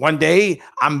one day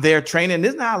I'm there training.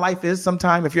 This is not how life is.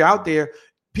 Sometimes if you're out there,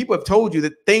 people have told you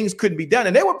that things couldn't be done.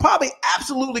 And they were probably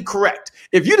absolutely correct.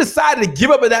 If you decided to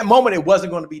give up at that moment, it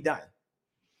wasn't going to be done.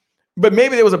 But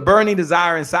maybe there was a burning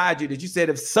desire inside you that you said,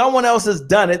 if someone else has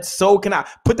done it, so can I.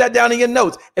 Put that down in your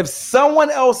notes. If someone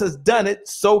else has done it,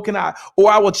 so can I.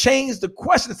 Or I will change the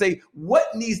question and say,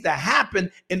 what needs to happen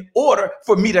in order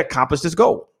for me to accomplish this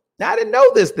goal? Now, I didn't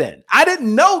know this then. I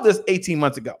didn't know this 18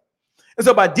 months ago. And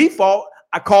so by default,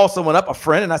 I called someone up, a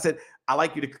friend, and I said, I'd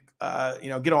like you to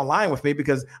get online with me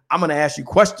because I'm going to ask you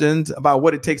questions about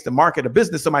what it takes to market a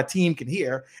business so my team can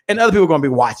hear, and other people are going to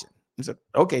be watching. I said,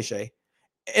 okay, Shay.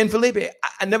 And Felipe,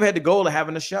 I never had the goal of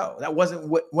having a show. That wasn't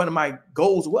what one of my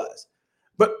goals was.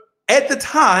 But at the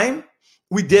time,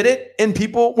 we did it and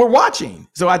people were watching.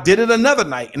 So I did it another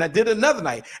night and I did it another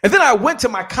night. And then I went to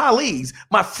my colleagues,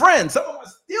 my friends, some of them are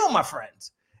still my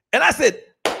friends. And I said,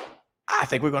 I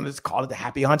think we're going to just call it the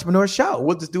Happy Entrepreneur Show.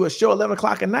 We'll just do a show 11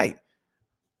 o'clock at night.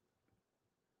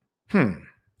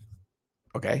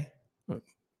 Okay.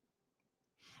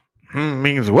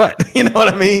 Means what? You know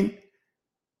what I mean?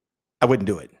 I wouldn't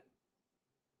do it.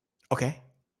 Okay,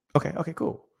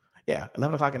 cool. Yeah,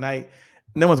 11 o'clock at night.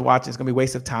 No one's watching. It's going to be a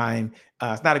waste of time.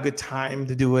 It's not a good time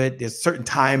to do it. There's certain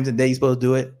times and days you're supposed to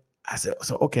do it. I said,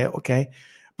 so okay.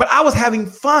 But I was having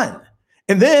fun.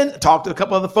 And then I talked to a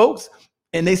couple other folks,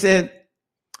 and they said,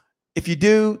 if you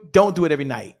don't do it every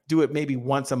night. Do it maybe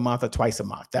once a month or twice a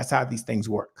month. That's how these things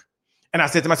work. And I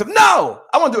said to myself, no,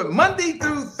 I want to do it Monday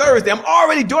through Thursday. I'm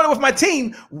already doing it with my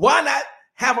team. Why not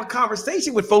have a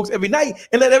conversation with folks every night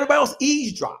and let everybody else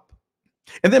eavesdrop?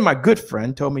 And then my good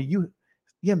friend told me, you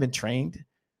haven't been trained.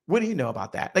 What do you know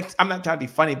about that? Like, I'm not trying to be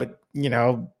funny, but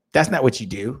that's not what you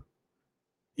do.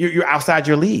 You're outside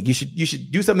your league. You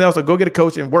should do something else or go get a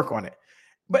coach and work on it.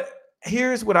 But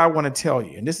here's what I want to tell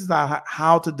you. And this is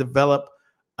how to develop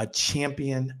a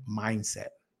champion mindset.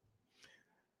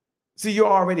 See, you're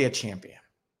already a champion.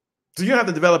 So you don't have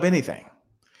to develop anything.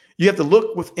 You have to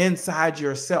look inside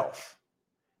yourself.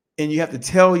 And you have to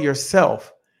tell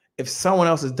yourself, if someone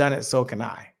else has done it, so can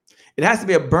I. It has to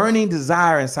be a burning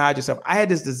desire inside yourself. I had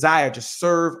this desire to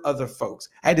serve other folks.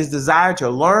 I had this desire to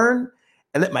learn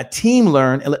and let my team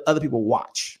learn and let other people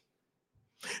watch.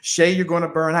 Shay, you're going to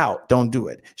burn out. Don't do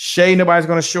it. Shay, nobody's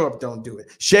going to show up. Don't do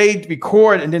it. Shay,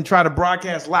 record and then try to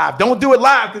broadcast live. Don't do it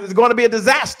live because it's going to be a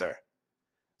disaster.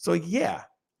 So yeah.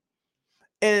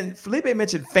 And Felipe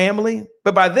mentioned family,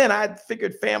 but by then I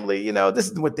figured family, this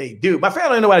is what they do. My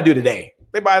family don't know what I do today.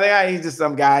 He's just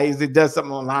some guy. He does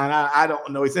something online. I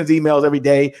don't know. He sends emails every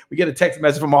day. We get a text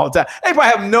message from all the time. They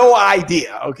probably have no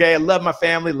idea. Okay. I love my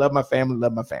family, love my family,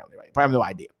 love my family. Right? Probably have no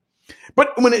idea.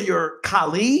 But when your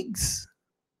colleagues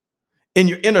in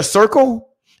your inner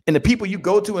circle and the people you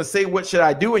go to and say, what should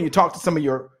I do? And you talk to some of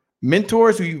your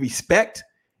mentors who you respect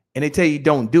and they tell you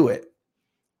don't do it.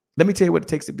 Let me tell you what it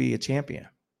takes to be a champion.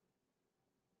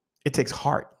 It takes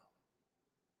heart.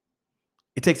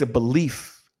 It takes a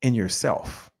belief in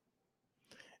yourself.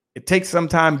 It takes some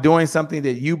time doing something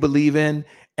that you believe in.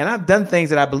 And I've done things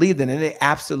that I believed in and they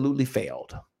absolutely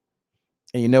failed.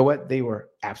 And you know what? They were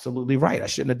absolutely right. I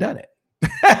shouldn't have done it.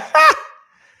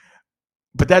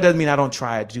 But that doesn't mean I don't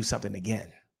try to do something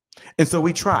again. And so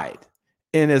we tried.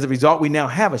 And as a result, we now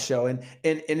have a show.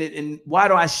 And why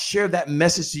do I share that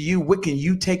message to you? What can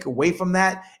you take away from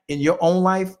that in your own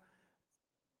life?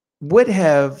 What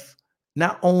have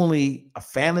not only a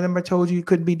family member told you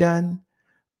couldn't be done?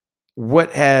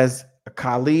 What has a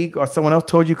colleague or someone else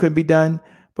told you couldn't be done?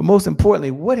 But most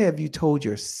importantly, what have you told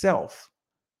yourself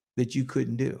that you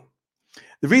couldn't do?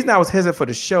 The reason I was hesitant for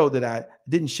the show that I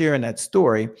didn't share in that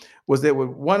story was that with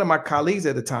one of my colleagues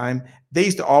at the time, they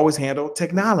used to always handle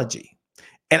technology.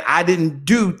 And I didn't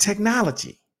do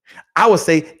technology. I would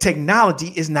say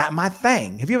technology is not my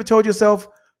thing. Have you ever told yourself,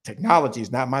 technology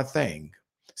is not my thing?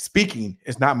 Speaking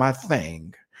is not my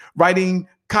thing. Writing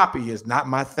copy is not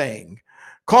my thing.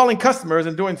 Calling customers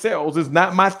and doing sales is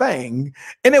not my thing.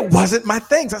 And it wasn't my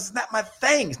thing. So it's not my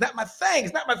thing. It's not my thing.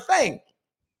 It's not my thing.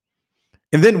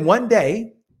 And then one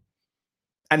day,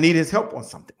 I needed his help on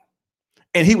something.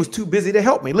 And he was too busy to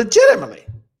help me, legitimately.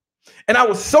 And I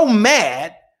was so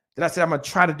mad that I said, I'm going to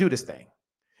try to do this thing.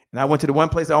 And I went to the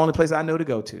only place I know to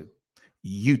go to,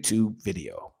 YouTube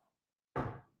video.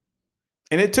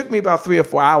 And it took me about 3 or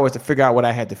 4 hours to figure out what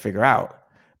I had to figure out.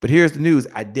 But here's the news,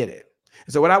 I did it.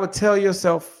 And so what I would tell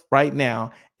yourself right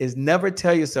now is never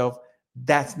tell yourself,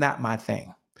 that's not my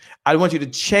thing. I want you to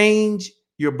change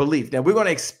your belief. Now, we're going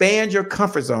to expand your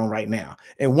comfort zone right now.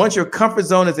 And once your comfort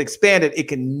zone is expanded, it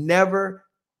can never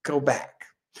go back.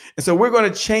 And so we're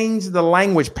going to change the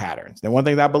language patterns. Now, one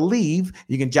thing that I believe,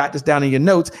 you can jot this down in your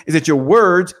notes, is that your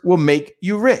words will make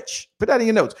you rich. Put that in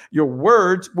your notes. Your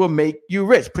words will make you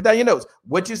rich. Put that in your notes.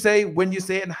 What you say, when you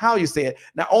say it, and how you say it.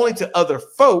 Not only to other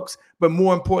folks, but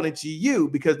more importantly to you,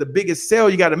 because the biggest sale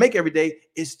you got to make every day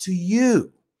is to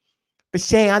you. But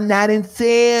Shay, I'm not in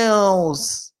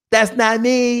sales. That's not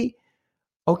me.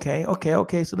 Okay.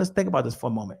 So let's think about this for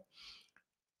a moment.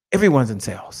 Everyone's in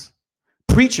sales.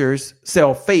 Preachers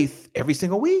sell faith every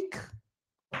single week.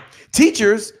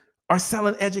 Teachers are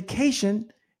selling education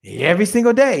every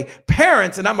single day.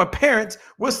 Parents, and I'm a parent,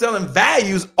 we're selling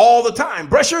values all the time.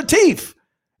 Brush your teeth.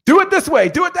 Do it this way.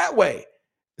 Do it that way.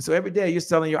 So every day you're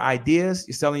selling your ideas,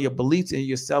 you're selling your beliefs, and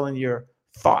you're selling your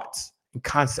thoughts. and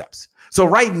concepts. So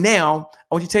right now,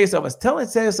 I want you to tell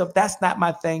yourself, that's not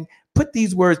my thing. Put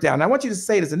these words down. And I want you to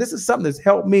say this, and this is something that's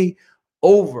helped me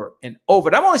over and over.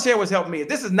 And I'm only sharing what's helped me.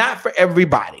 This is not for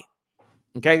everybody.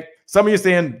 Okay. Some of you are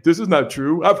saying, this is not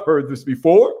true. I've heard this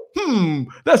before.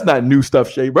 That's not new stuff,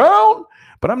 Shay Brown.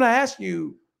 But I'm not asking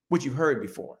you what you've heard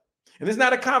before. And it's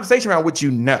not a conversation around what you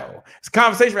know. It's a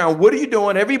conversation around what are you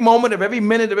doing every moment of every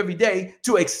minute of every day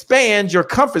to expand your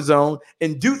comfort zone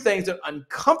and do things that are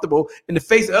uncomfortable in the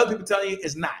face of other people telling you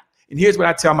it's not. And here's what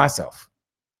I tell myself.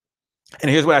 And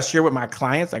here's what I share with my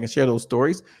clients. I can share those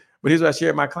stories, but here's what I share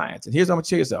with my clients. And here's what I'm going to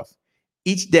tell yourself.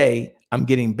 Each day, I'm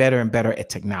getting better and better at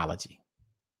technology.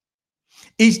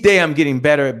 Each day, I'm getting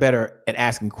better and better at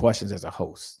asking questions as a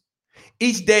host.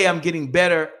 Each day, I'm getting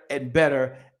better and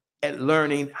better at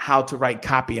learning how to write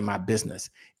copy in my business.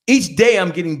 Each day,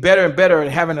 I'm getting better and better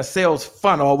at having a sales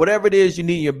funnel or whatever it is you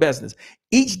need in your business.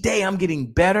 Each day, I'm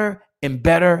getting better and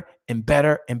better and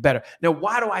better and better. Now,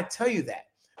 why do I tell you that?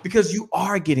 Because you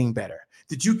are getting better,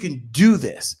 that you can do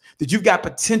this, that you've got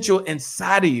potential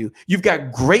inside of you. You've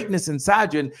got greatness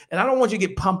inside you. And I don't want you to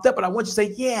get pumped up, but I want you to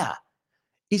say, yeah,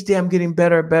 each day I'm getting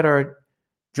better and better at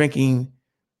drinking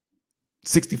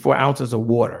 64 ounces of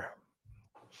water.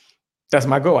 That's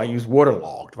my goal. I use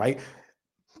waterlogged, right?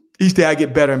 Each day I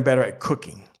get better and better at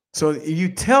cooking. So you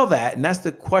tell that, and that's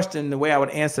the question, the way I would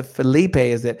answer Felipe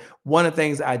is that one of the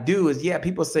things I do is,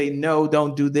 people say, no,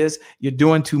 don't do this. You're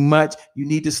doing too much. You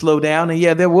need to slow down.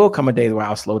 And there will come a day where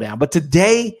I'll slow down. But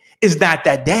today is not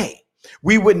that day.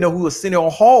 We wouldn't know who Arsenio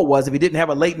Hall was if he didn't have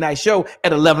a late night show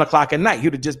at 11 o'clock at night. He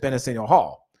would have just been Arsenio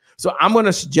Hall. So I'm going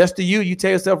to suggest to you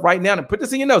tell yourself right now and put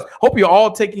this in your notes. Hope you're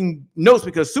all taking notes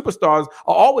because superstars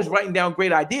are always writing down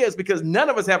great ideas because none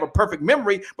of us have a perfect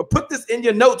memory. But put this in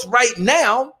your notes right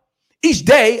now. Each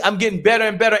day I'm getting better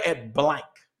and better at blank.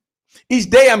 Each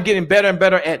day I'm getting better and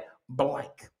better at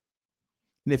blank.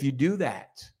 And if you do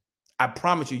that, I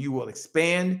promise you, you will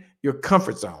expand your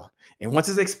comfort zone. And once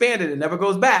it's expanded, it never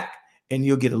goes back. And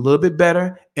you'll get a little bit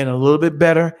better and a little bit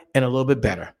better and a little bit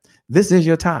better. This is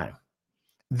your time.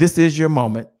 This is your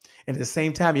moment. And at the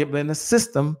same time, you're in a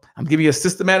system. I'm giving you a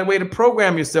systematic way to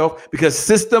program yourself because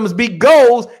systems beat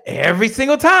goals every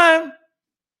single time.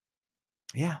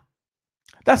 Yeah,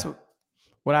 that's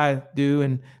what I do.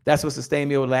 And that's what sustained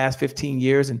me over the last 15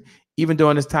 years. And even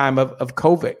during this time of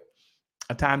COVID,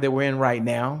 a time that we're in right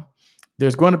now,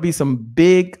 there's going to be some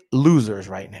big losers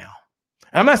right now.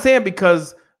 And I'm not saying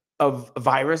because of a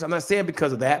virus. I'm not saying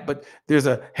because of that, but there's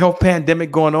a health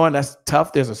pandemic going on. That's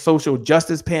tough. There's a social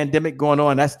justice pandemic going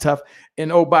on. That's tough.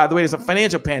 And oh, by the way, there's a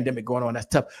financial pandemic going on. That's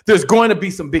tough. There's going to be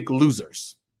some big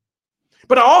losers.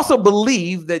 But I also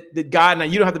believe that God, now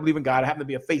you don't have to believe in God. I happen to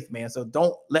be a faith man, so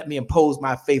don't let me impose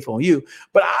my faith on you.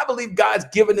 But I believe God's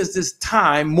given us this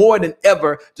time more than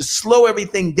ever to slow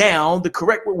everything down, to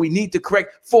correct what we need to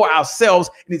correct for ourselves.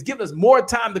 And he's given us more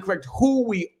time to correct who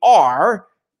we are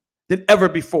than ever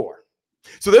before.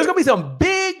 So there's going to be some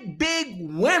big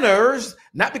winners,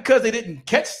 not because they didn't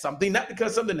catch something, not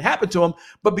because something happened to them,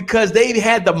 but because they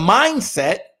had the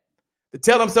mindset to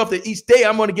tell themselves that each day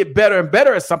I'm going to get better and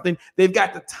better at something. They've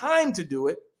got the time to do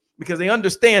it because they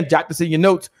understand, jot this in your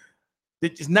notes,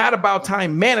 that it's not about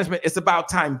time management. It's about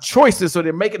time choices. So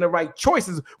they're making the right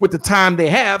choices with the time they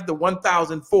have, the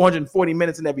 1,440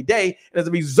 minutes in every day. And as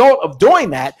a result of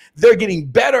doing that, they're getting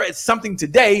better at something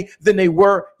today than they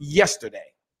were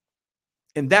yesterday.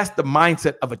 And that's the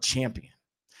mindset of a champion.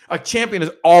 A champion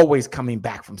is always coming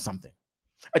back from something.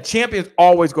 A champion is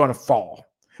always going to fall.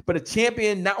 But a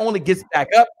champion not only gets back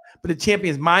up, but the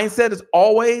champion's mindset is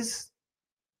always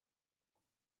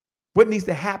what needs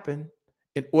to happen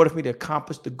in order for me to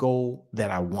accomplish the goal that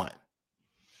I want.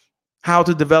 How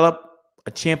to develop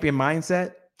a champion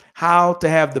mindset, how to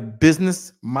have the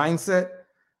business mindset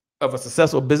of a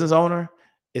successful business owner.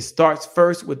 It starts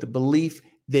first with the belief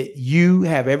that you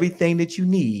have everything that you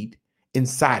need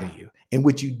inside of you. And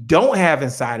what you don't have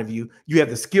inside of you, you have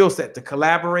the skill set to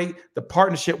collaborate, the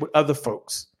partnership with other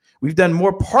folks. We've done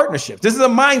more partnerships. This is a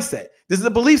mindset. This is a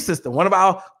belief system. One of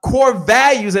our core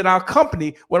values at our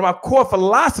company, one of our core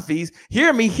philosophies.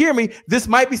 Hear me. This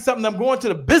might be something I'm going to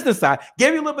the business side.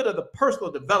 Gave you a little bit of the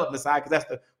personal development side because that's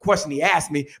the question he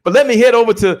asked me. But let me head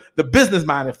over to the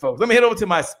business-minded folks. Let me head over to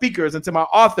my speakers and to my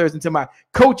authors and to my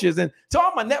coaches and to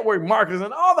all my network marketers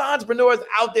and all the entrepreneurs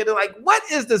out there. They're like, what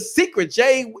is the secret,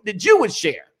 Jay, that you would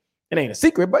share? It ain't a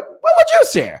secret, but what would you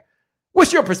share?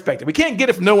 What's your perspective? We can't get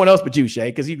it from no one else but you,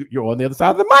 Shay, because you're on the other side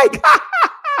of the mic.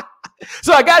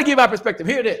 So I got to give my perspective.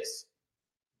 Here it is.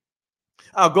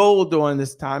 Our goal during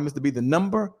this time is to be the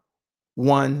number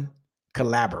one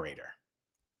collaborator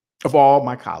of all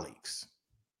my colleagues.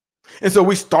 And so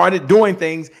we started doing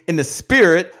things in the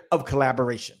spirit of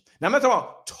collaboration. Now, I'm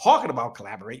not talking about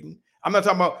collaborating. I'm not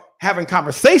talking about having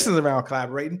conversations around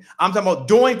collaborating. I'm talking about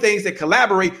doing things that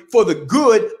collaborate for the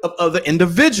good of other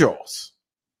individuals.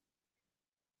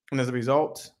 And as a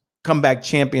result, Comeback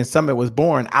Champion Summit was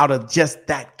born out of just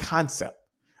that concept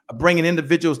of bringing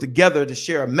individuals together to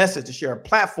share a message, to share a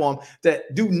platform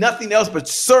that do nothing else but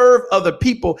serve other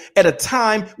people at a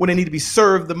time when they need to be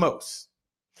served the most,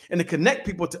 and to connect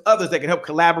people to others that can help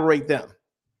collaborate them.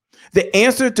 The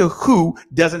answer to who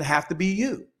doesn't have to be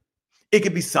you. It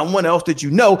could be someone else that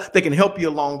you know that can help you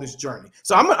along this journey.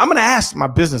 So I'm going to ask my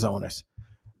business owners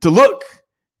to look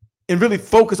and really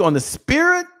focus on the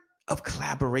spirit of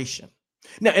collaboration.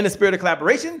 Now, in the spirit of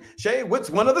collaboration, Shay, what's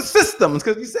one of the systems?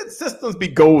 Because you said systems be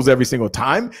goals every single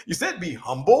time. You said be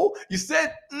humble. You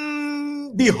said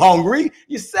be hungry.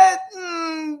 You said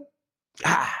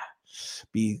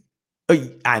be. Oh,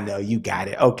 I know you got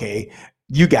it. Okay.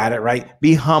 You got it, right?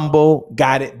 Be humble,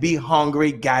 got it. Be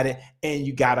hungry, got it. And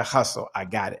you got to hustle. I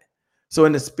got it. So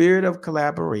in the spirit of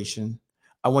collaboration,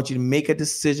 I want you to make a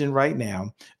decision right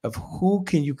now of who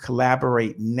can you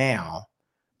collaborate now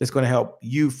that's going to help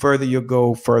you further your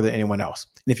goal, further anyone else.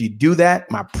 And if you do that,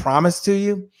 my promise to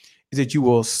you is that you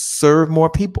will serve more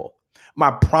people.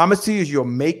 My promise to you is you'll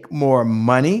make more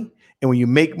money. And when you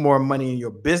make more money in your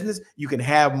business, you can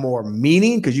have more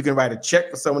meaning because you can write a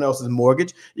check for someone else's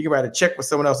mortgage. You can write a check for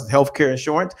someone else's healthcare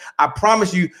insurance. I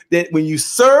promise you that when you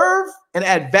serve and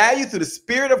add value through the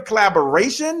spirit of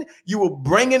collaboration, you will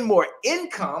bring in more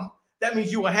income. That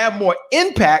means you will have more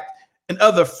impact in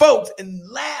other folks. And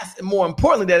last and more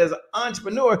importantly, that as an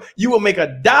entrepreneur, you will make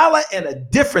 $1 and a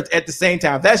difference at the same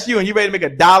time. If that's you and you're ready to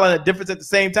make $1 and a difference at the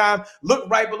same time, look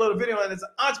right below the video and as an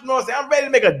entrepreneur, say, I'm ready to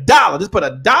make $1. Just put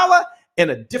 $1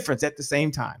 and a difference at the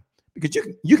same time, because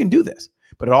you can do this.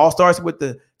 But it all starts with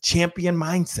the champion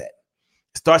mindset.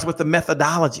 It starts with the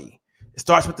methodology. It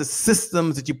starts with the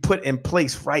systems that you put in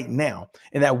place right now.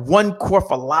 And that one core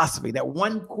philosophy, that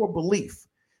one core belief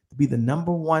to be the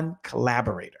number one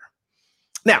collaborator.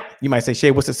 Now, you might say, Shay,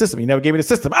 what's the system? You never gave me the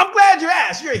system. I'm glad you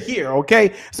asked. You're here,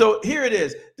 okay? So here it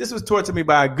is. This was taught to me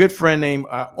by a good friend named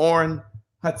Orrin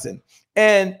Hudson.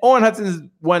 And Orrin Hudson has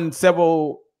won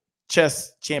several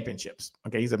chess championships.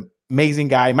 Okay, he's an amazing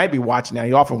guy. He might be watching now.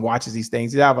 He often watches these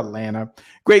things. He's out of Atlanta.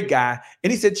 Great guy.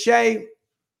 And he said, Shay,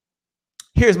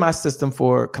 here's my system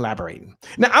for collaborating.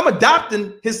 Now, I'm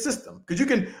adopting his system because you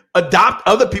can adopt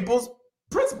other people's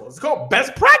principles. It's called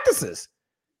best practices.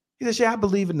 He said, Shay, I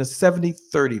believe in the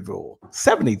 70-30 rule.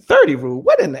 70-30 rule?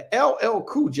 What in the LL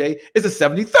Cool J is the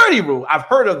 70-30 rule? I've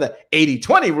heard of the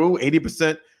 80-20 rule.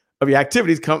 80% of your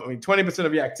activities 20%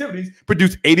 of your activities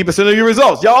produce 80% of your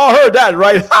results. Y'all all heard that,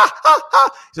 right? Ha, ha, ha.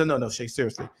 He said, no, Shay,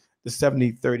 seriously. The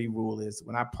 70-30 rule is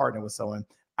when I partner with someone,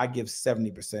 I give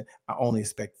 70%. I only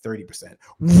expect 30%.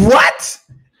 What?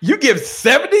 You give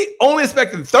 70, only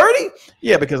expecting 30?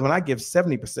 Yeah, because when I give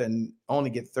 70% and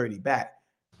only get 30 back,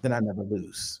 then I never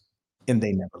lose. And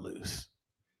they never lose.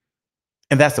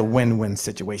 And that's a win-win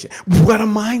situation. What a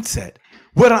mindset.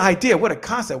 What an idea. What a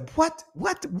concept. What?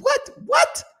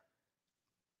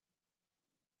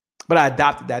 But I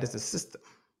adopted that as a system.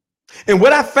 And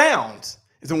what I found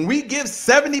is when we give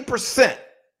 70%, and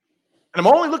I'm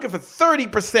only looking for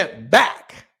 30%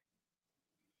 back,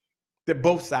 that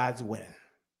both sides win.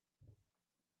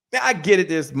 Now, I get it.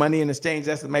 There's money in exchange.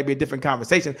 That's maybe a different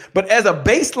conversation. But as a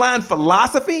baseline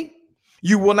philosophy,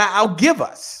 you will not outgive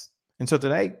us. And so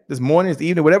today, this morning, this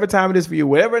evening, whatever time it is for you,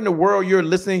 wherever in the world you're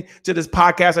listening to this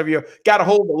podcast, or you got a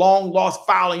hold of the long lost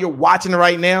file and you're watching it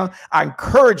right now, I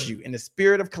encourage you in the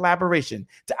spirit of collaboration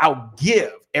to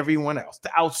outgive everyone else, to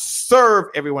outserve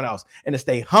everyone else, and to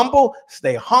stay humble,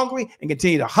 stay hungry, and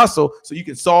continue to hustle so you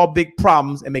can solve big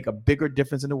problems and make a bigger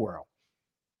difference in the world.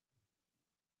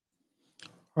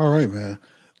 All right, man.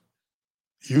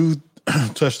 You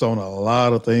touched on a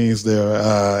lot of things there,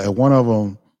 and one of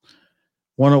them,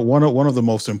 one of the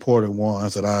most important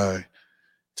ones that I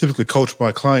typically coach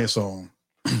my clients on,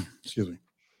 excuse me,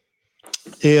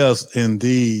 is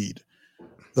indeed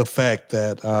the fact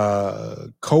that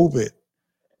COVID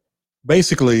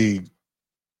basically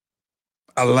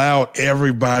allowed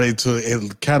everybody to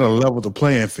kind of level the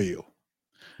playing field,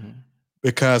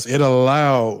 because it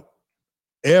allowed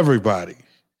everybody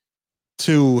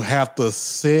to have to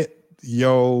sit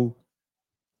your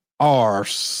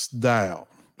arse down,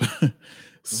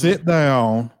 sit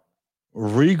down,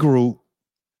 regroup,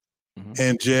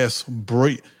 and just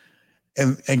breathe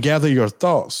and gather your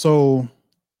thoughts. So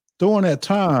during that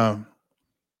time,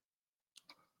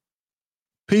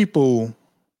 people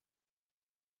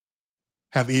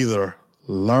have either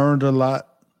learned a lot,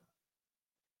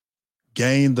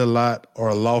 gained a lot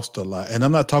or lost a lot. And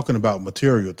I'm not talking about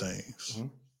material things. Mm-hmm.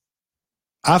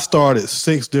 I've started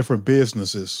 6 different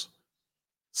businesses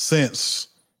since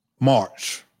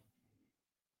March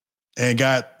and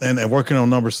working on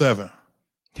number 7.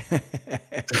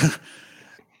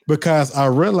 Because I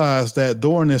realized that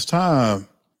during this time,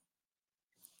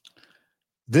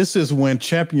 this is when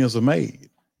champions are made.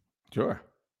 Sure.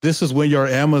 This is when your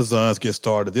Amazons get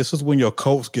started. This is when your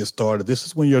Colts get started. This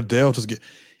is when your Deltas get.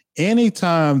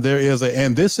 Anytime there is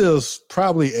and this is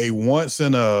probably a once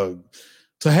in a,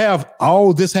 to have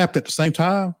all this happen at the same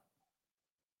time.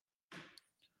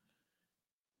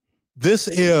 This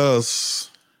is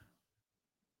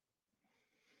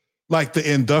like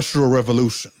the Industrial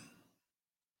Revolution.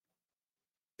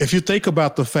 If you think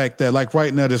about the fact that, like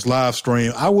right now, this live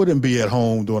stream, I wouldn't be at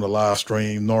home doing a live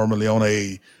stream normally on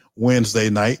a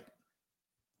Wednesday night.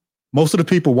 Most of the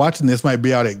people watching this might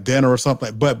be out at dinner or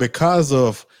something, but because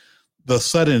of the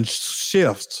sudden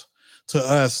shift to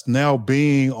us now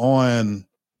being on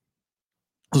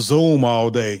Zoom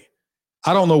all day,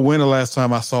 I don't know when the last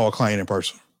time I saw a client in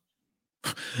person.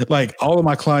 Like all of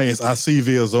my clients I see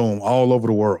via Zoom all over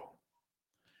the world.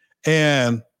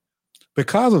 And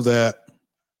because of that,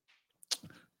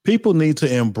 people need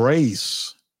to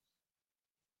embrace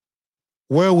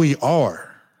where we are.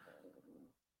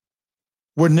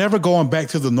 We're never going back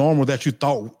to the normal that you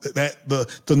thought, that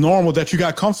the normal that you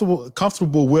got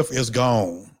comfortable with is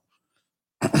gone.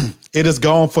 It is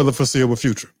gone for the foreseeable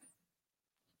future.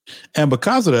 And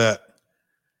because of that,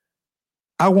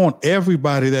 I want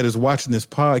everybody that is watching this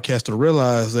podcast to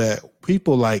realize that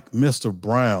people like Mr.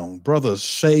 Brown, Brother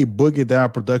Shay Boogie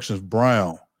Down Productions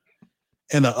Brown,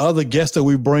 and the other guests that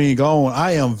we bring on,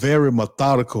 I am very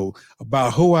methodical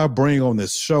about who I bring on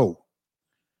this show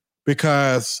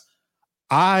because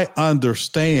I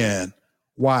understand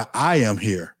why I am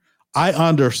here. I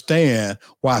understand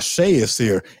why Shay is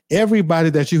here.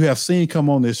 Everybody that you have seen come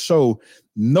on this show,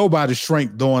 nobody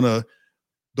shrank during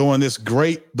this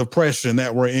great depression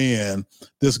that we're in,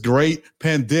 this great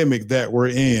pandemic that we're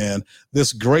in,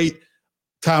 this great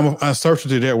time of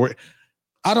uncertainty that we're.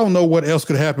 I don't know what else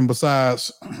could happen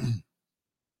besides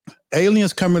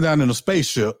aliens coming down in a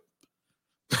spaceship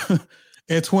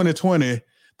in 2020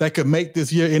 that could make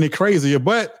this year any crazier.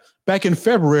 But back in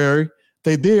February,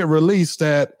 they did release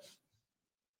that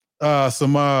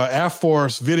some Air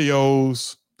Force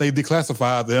videos. They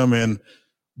declassified them, and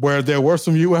where there were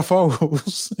some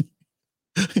UFOs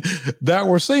that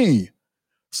were seen.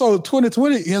 So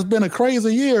 2020 has been a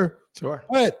crazy year. Sure.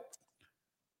 But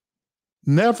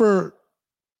never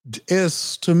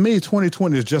is, to me,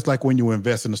 2020 is just like when you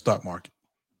invest in the stock market.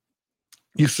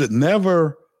 You should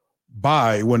never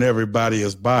buy when everybody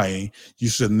is buying. You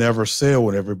should never sell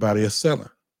when everybody is selling.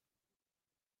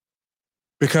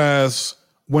 Because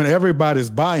when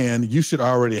everybody's buying, you should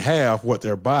already have what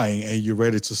they're buying and you're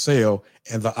ready to sell.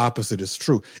 And the opposite is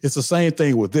true. It's the same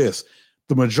thing with this.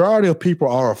 The majority of people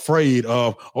are afraid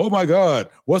of, oh my God,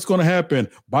 what's going to happen?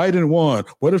 Biden won.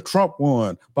 What if Trump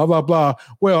won? Blah, blah, blah.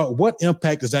 Well, what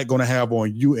impact is that going to have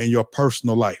on you and your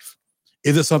personal life?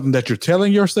 Is it something that you're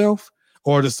telling yourself,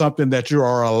 or is it something that you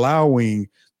are allowing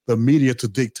the media to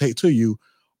dictate to you?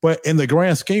 But in the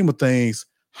grand scheme of things,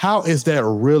 how is that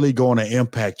really going to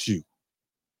impact you?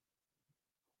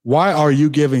 Why are you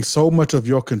giving so much of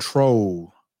your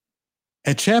control?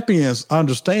 And champions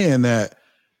understand that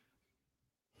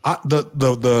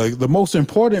the most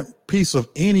important piece of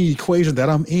any equation that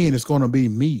I'm in is going to be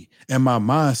me and my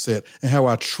mindset and how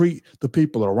I treat the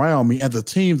people around me and the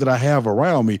team that I have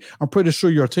around me. I'm pretty sure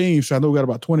your team, so I know we got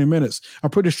about 20 minutes.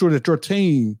 I'm pretty sure that your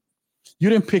team, you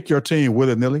didn't pick your team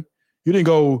willy-nilly. You didn't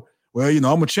go, well,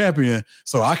 I'm a champion,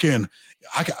 so I can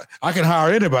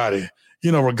hire anybody,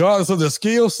 regardless of their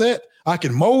skill set. I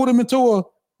can mold them into a.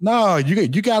 No,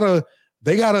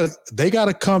 they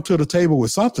gotta come to the table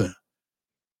with something.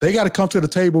 They got to come to the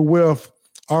table with,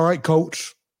 all right,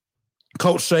 Coach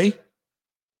Shay,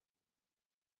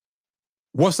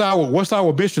 what's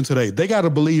our mission today? They got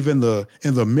to believe in the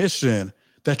mission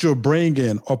that you're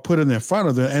bringing or putting in front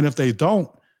of them. And if they don't,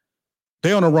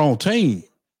 they're on the wrong team.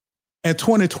 And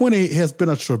 2020 has been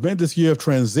a tremendous year of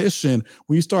transition.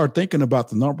 When you start thinking about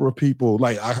the number of people,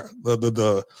 like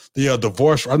the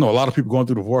divorce. I know a lot of people going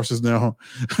through divorces now,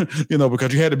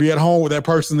 because you had to be at home with that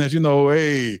person that,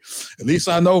 hey, at least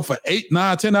I know for 8,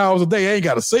 9, 10 hours a day, I ain't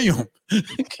got to see them.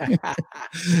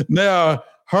 Now,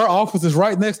 her office is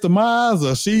right next to mine.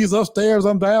 So she's upstairs,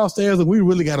 I'm downstairs, and we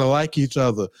really got to like each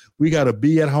other. We got to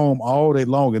be at home all day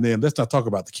long. And then let's not talk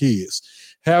about the kids.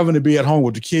 Having to be at home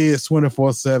with the kids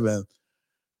 24/7.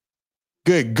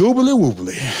 Good goobly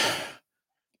woobly.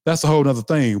 That's a whole nother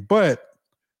thing. But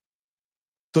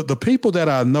the people that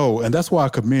I know, and that's why I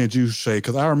commend you, Shay,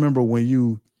 because I remember when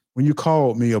you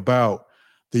called me about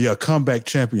the Comeback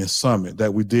Champion Summit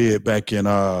that we did back in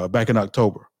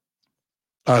October.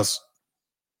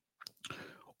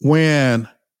 When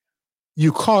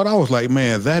you called, I was like,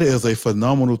 man, that is a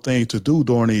phenomenal thing to do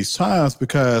during these times,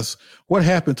 because what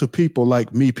happened to people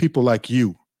like me, people like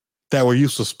you that were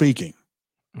used to speaking?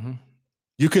 Mm-hmm.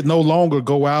 You could no longer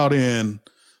go out and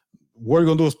where are you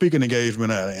going to do a speaking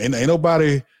engagement at? Ain't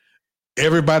nobody,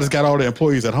 everybody's got all their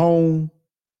employees at home.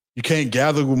 You can't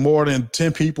gather with more than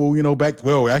 10 people,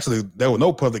 actually there were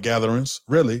no public gatherings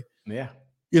really. Yeah.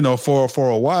 For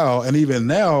a while. And even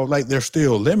now, like, they're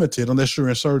still limited unless you're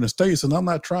in certain states. And I'm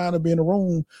not trying to be in a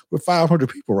room with 500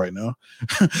 people right now.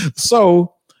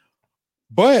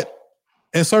 But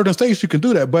in certain states you can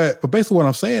do that. But basically what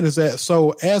I'm saying is that,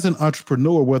 so as an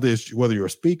entrepreneur, whether you're a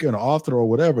speaker, an author or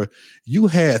whatever, you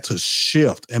had to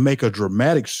shift and make a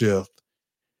dramatic shift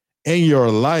in your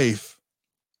life.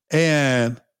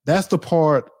 And that's the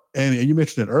part, and you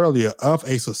mentioned it earlier, of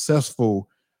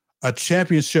a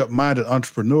championship-minded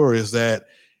entrepreneur, is that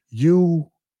you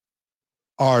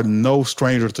are no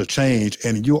stranger to change,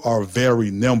 and you are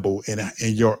very nimble and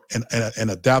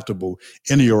adaptable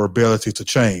in your ability to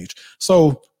change.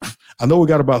 So I know we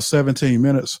got about 17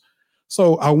 minutes.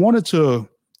 So I wanted to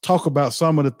talk about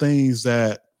some of the things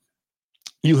that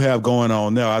you have going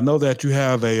on now. I know that you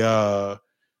have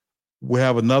we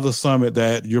have another summit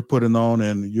that you're putting on,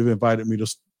 and you've invited me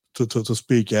to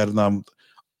speak at, and I'm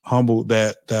humbled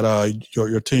that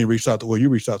your team reached out to, you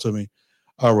reached out to me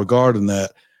regarding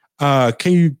that.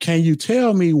 Can you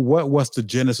tell me what was the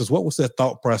genesis? What was that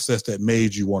thought process that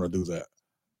made you want to do that?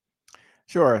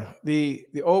 Sure. The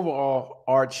overall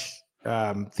arch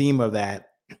theme of that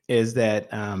is that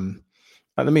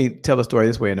let me tell the story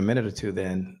this way in a minute or two.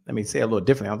 Then let me say it a little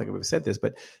differently. I don't think I've ever said this,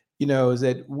 but is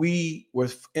that we were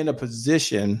in a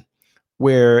position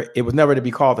where it was never to be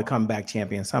called the Comeback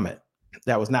Champion Summit.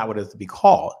 That was not what it was to be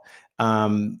called.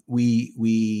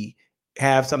 We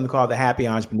have something called the Happy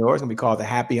Entrepreneur. It's going to be called the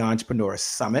Happy Entrepreneur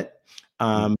Summit.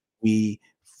 We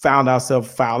found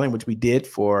ourselves filing, which we did,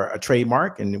 for a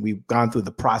trademark, and we've gone through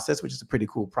the process, which is a pretty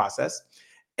cool process.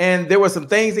 And there were some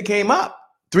things that came up.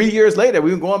 3 years later,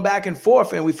 we were going back and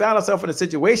forth, and we found ourselves in a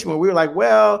situation where we were like,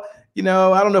 well, I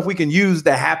don't know if we can use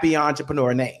the Happy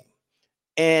Entrepreneur name.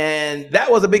 And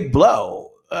that was a big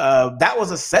blow. That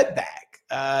was a setback.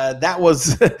 That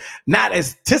was not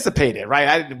anticipated, right?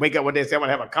 I didn't wake up one day and say, I'm going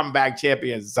to have a Comeback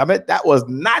Champion Summit. That was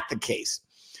not the case.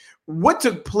 What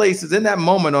took place is, in that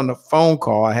moment on the phone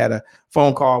call, I had a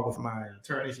phone call with my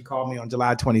attorney. She called me on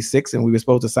July 26th, and we were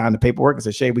supposed to sign the paperwork. I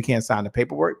said, Shay, we can't sign the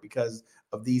paperwork because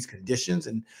of these conditions.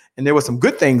 And there were some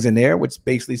good things in there, which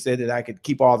basically said that I could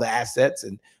keep all the assets,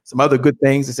 and some other good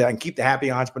things that said I can keep the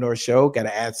Happy Entrepreneur Show, got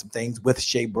to add some things with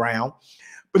Shay Brown.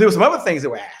 But there were some other things that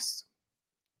were asked.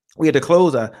 We had to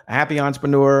close a Happy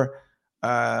Entrepreneur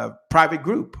private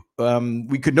group.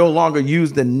 We could no longer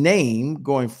use the name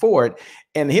going forward.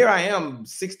 And here I am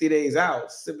 60 days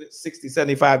out, 60,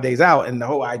 75 days out. And the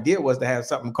whole idea was to have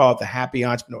something called the Happy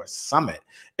Entrepreneur Summit.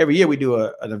 Every year we do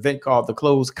an event called the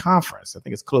Closed Conference. I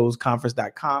think it's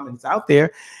closedconference.com, and it's out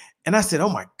there. And I said, oh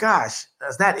my gosh,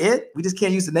 is that it? We just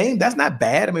can't use the name? That's not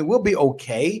bad. I mean, we'll be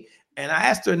okay. And I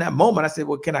asked her in that moment, I said,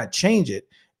 well, can I change it?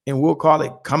 And we'll call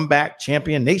it Comeback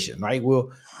Champion Nation, right?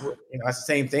 We'll it's the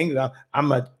same thing.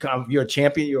 You're a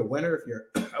champion, you're a winner. If you're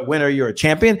a winner, you're a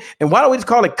champion. And why don't we just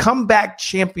call it Comeback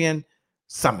Champion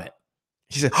Summit?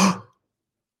 She said, oh,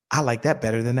 I like that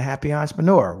better than the Happy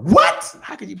Entrepreneur. What?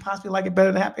 How could you possibly like it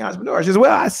better than the Happy Entrepreneur? She says,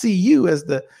 well, I see you as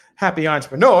the Happy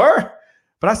Entrepreneur,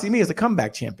 but I see me as a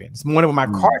comeback champion. It's one of my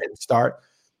car didn't start.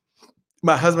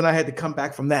 My husband and I had to come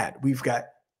back from that. We've got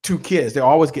 2 kids. They're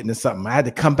always getting into something. I had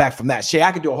to come back from that. Shay,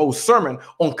 I could do a whole sermon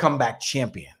on Comeback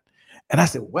Champion. And I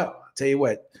said, well, I'll tell you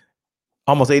what,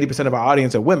 almost 80% of our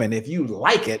audience are women. If you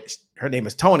like it, her name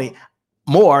is Tony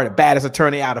Moore, the baddest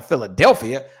attorney out of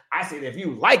Philadelphia. I said, if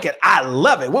you like it, I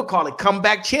love it. We'll call it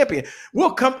Comeback Champion.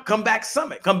 We'll come back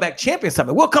Summit, Comeback Champion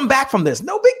Summit. We'll come back from this.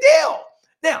 No big deal.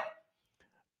 Now,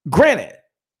 granted,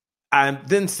 I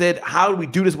then said, how do we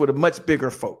do this with a much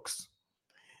bigger folks?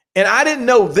 And I didn't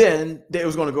know then that it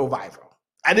was going to go viral.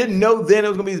 I didn't know then it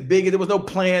was going to be as big. There was no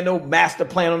plan, no master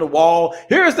plan on the wall.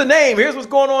 Here's the name. Here's what's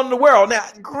going on in the world. Now,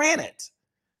 granted,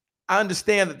 I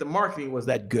understand that the marketing was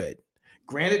that good.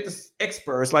 Granted, the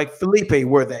experts like Felipe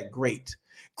were that great.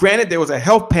 Granted, there was a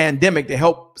health pandemic to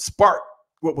help spark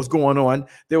what was going on.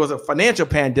 There was a financial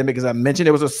pandemic, as I mentioned.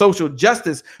 There was a social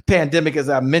justice pandemic, as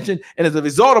I mentioned. And as a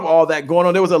result of all that going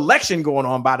on, there was an election going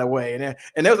on, by the way.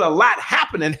 And there was a lot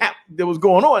happening that was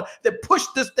going on that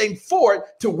pushed this thing forward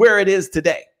to where it is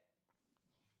today.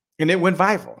 And it went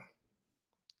viral.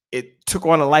 It took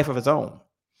on a life of its own.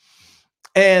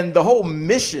 And the whole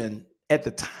mission at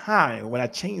the time, when I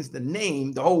changed the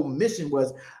name, the whole mission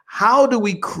was, how do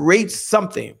we create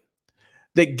something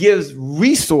that gives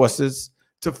resources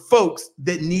to folks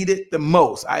that need it the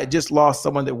most? I had just lost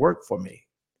someone that worked for me.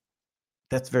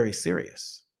 That's very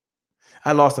serious.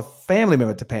 I lost a family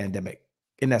member to pandemic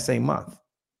in that same month.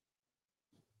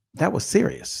 That was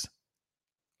serious.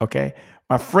 Okay.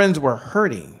 My friends were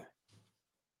hurting,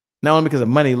 not only because of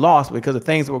money lost, but because of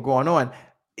things that were going on.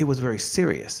 It was very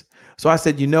serious. So I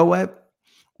said, you know what?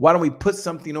 Why don't we put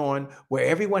something on where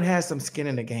everyone has some skin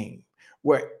in the game,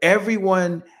 where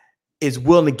everyone is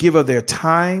willing to give of their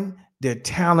time, their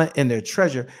talent, and their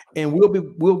treasure, and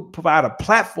we'll provide a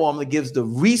platform that gives the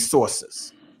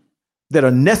resources that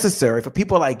are necessary for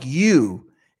people like you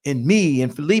and me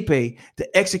and Felipe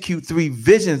to execute 3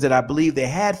 visions that I believe they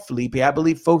had, Felipe. I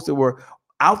believe folks that were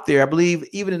out there, I believe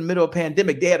even in the middle of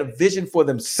pandemic, they had a vision for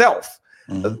themselves,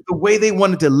 the way they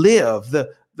wanted to live,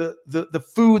 the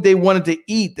food they wanted to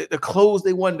eat, the clothes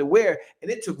they wanted to wear.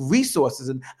 And it took resources.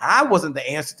 And I wasn't the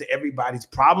answer to everybody's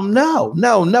problem.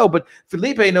 No. But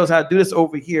Felipe knows how to do this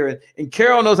over here. And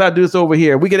Carol knows how to do this over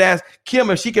here. We could ask Kim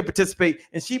if she could participate,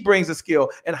 and she brings a skill.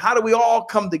 And how do we all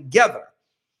come together?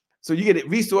 So you get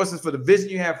resources for the vision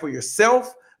you have for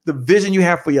yourself, the vision you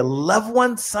have for your loved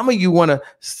ones. Some of you want to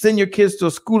send your kids to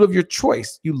a school of your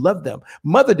choice. You love them.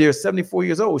 Mother dear, 74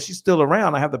 years old. She's still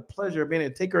around. I have the pleasure of being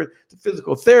able to take her to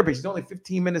physical therapy. She's only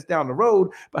 15 minutes down the road.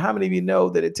 But how many of you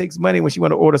know that it takes money when you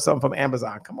want to order something from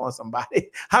Amazon? Come on, somebody.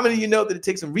 How many of you know that it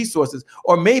takes some resources?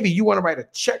 Or maybe you want to write a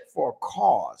check for a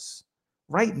cause.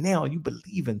 Right now, you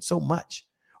believe in so much.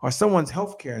 Or someone's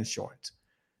healthcare insurance.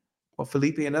 Well,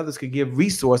 Felipe and others could give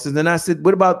resources. And then I said,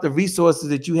 what about the resources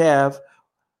that you have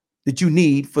that you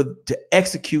need to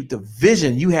execute the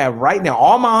vision you have right now?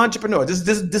 All my entrepreneurs, this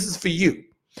is for you.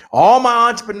 All my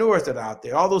entrepreneurs that are out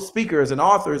there, all those speakers and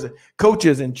authors and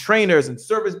coaches and trainers and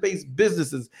service-based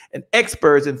businesses and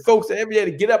experts and folks that every day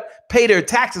to get up, pay their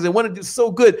taxes and want to do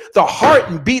so good. The heart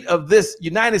and beat of this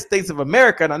United States of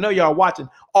America, and I know y'all watching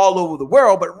all over the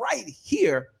world, but right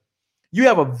here, you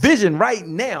have a vision right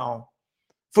now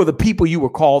for the people you were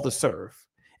called to serve.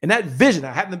 And that vision,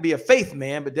 I happen to be a faith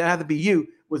man, but that had to be you,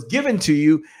 was given to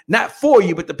you, not for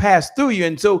you, but to pass through you.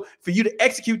 And so for you to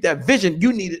execute that vision,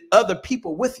 you needed other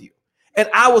people with you. And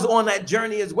I was on that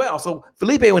journey as well. So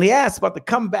Felipe, when he asked about the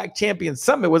Comeback Champion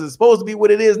Summit, was it supposed to be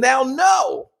what it is now?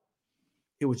 No,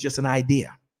 it was just an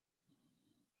idea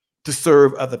to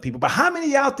serve other people. But how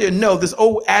many out there know this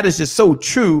old adage is so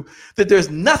true that there's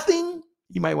nothing?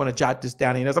 You might want to jot this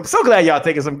down in your notes. I'm so glad y'all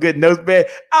taking some good notes, man.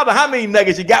 I don't know how many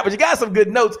nuggets you got, but you got some good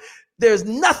notes. There's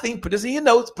nothing, put this in your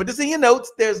notes,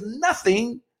 there's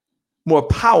nothing more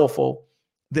powerful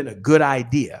than a good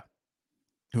idea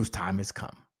whose time has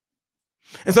come.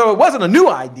 And so it wasn't a new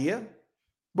idea, it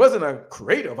wasn't a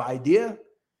creative idea.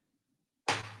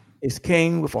 It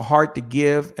came with a heart to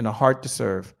give and a heart to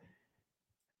serve.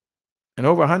 And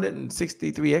over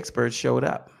 163 experts showed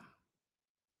up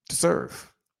to serve.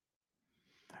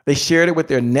 They shared it with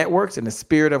their networks in the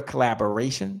spirit of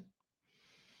collaboration.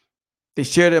 They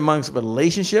shared it amongst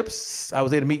relationships. I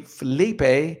was able to meet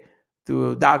Felipe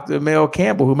through Dr. Mel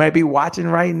Campbell, who might be watching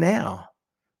right now,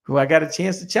 who I got a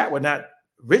chance to chat with, not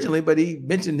originally, but he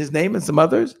mentioned his name and some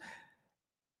others.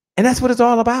 And that's what it's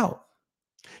all about.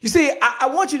 You see, I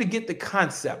want you to get the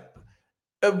concept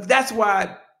of, that's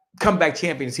why Comeback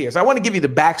Champion is here. So I want to give you the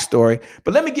backstory,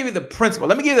 but let me give you the principle.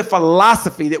 Let me give you the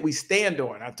philosophy that we stand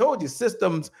on. I told you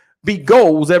systems beat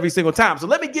goals every single time. So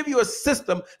let me give you a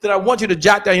system that I want you to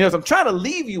jot down. I'm trying to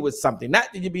leave you with something,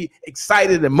 not that you be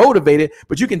excited and motivated,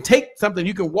 but you can take something,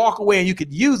 you can walk away and you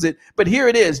could use it. But here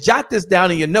it is. Jot this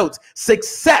down in your notes.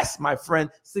 Success, my friend.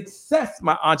 Success,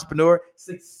 my entrepreneur.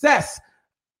 Success,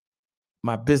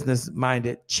 my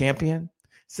business-minded champion.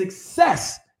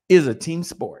 Success is a team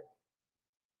sport.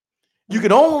 You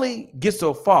can only get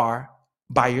so far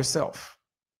by yourself.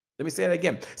 Let me say that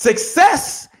again.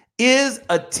 Success is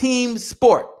a team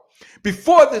sport.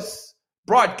 Before this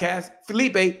broadcast,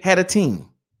 Felipe had a team.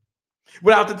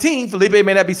 Without the team, Felipe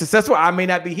may not be successful. I may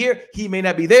not be here. He may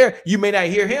not be there. You may not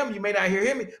hear him. You may not hear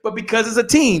him. But because it's a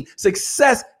team,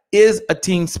 success is a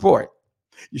team sport.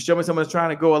 You show me someone that's trying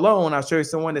to go alone, I'll show you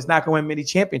someone that's not going to win many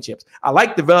championships. I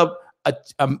like to develop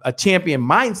a champion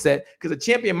mindset, because a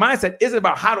champion mindset isn't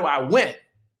about how do I win.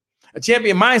 A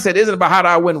champion mindset isn't about how do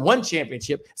I win one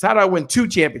championship. It's how do I win 2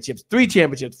 championships, 3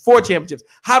 championships, 4 championships.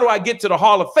 How do I get to the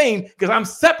Hall of Fame? Because I'm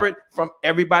separate from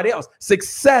everybody else.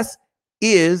 Success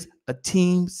is a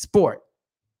team sport.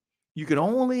 You can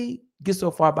only get so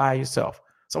far by yourself.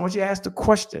 So I want you to ask the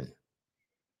question,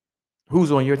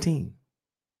 who's on your team?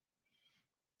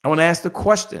 I want to ask the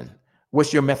question,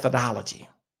 what's your methodology?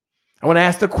 I want to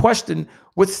ask the question,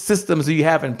 what systems do you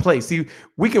have in place? See,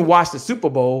 we can watch the Super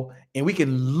Bowl and we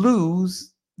can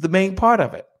lose the main part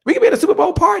of it. We can be at a Super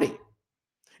Bowl party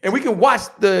and we can watch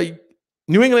the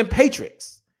New England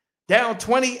Patriots down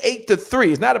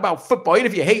 28-3. It's not about football.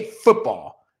 Even if you hate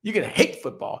football, you can hate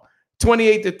football.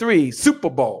 28-3, Super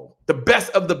Bowl, the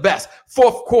best of the best,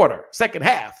 fourth quarter, second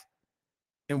half,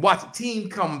 and watch a team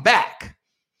come back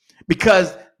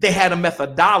because they had a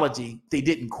methodology. They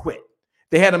didn't quit.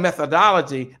 They had a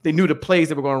methodology. They knew the plays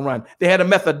they were going to run. They had a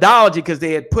methodology because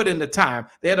they had put in the time.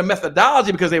 They had a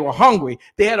methodology because they were hungry.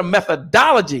 They had a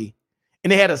methodology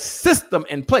and they had a system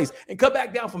in place and come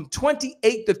back down from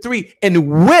 28-3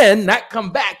 and win, not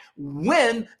come back,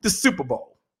 win the Super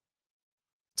Bowl.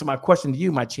 So my question to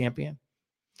you, my champion,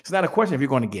 it's not a question if you're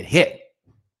going to get hit.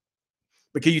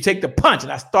 But can you take the punch?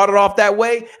 And I started off that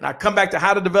way and I come back to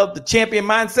how to develop the champion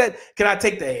mindset. Can I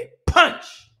take the punch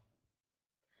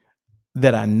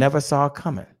that I never saw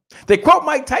coming? They quote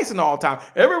Mike Tyson all the time.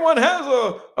 Everyone has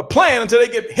a plan until they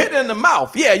get hit in the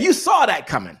mouth. Yeah, you saw that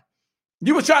coming.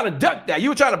 You were trying to duck that. You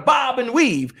were trying to bob and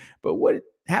weave. But what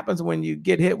happens when you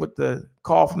get hit with the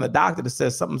call from the doctor that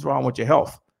says something's wrong with your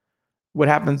health? What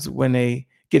happens when they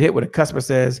get hit with a customer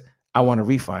says, I want a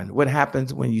refund? What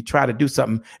happens when you try to do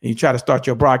something and you try to start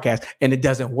your broadcast and it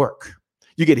doesn't work?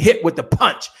 You get hit with the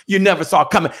punch you never saw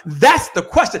coming. That's the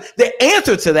question. The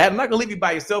answer to that, I'm not going to leave you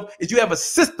by yourself, is you have a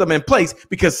system in place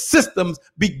because systems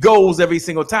beat goals every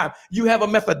single time. You have a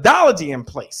methodology in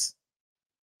place.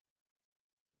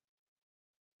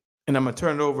 And I'm going to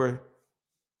turn it over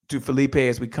to Felipe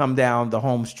as we come down the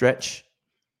home stretch.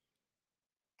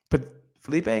 But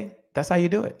Felipe, that's how you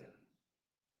do it.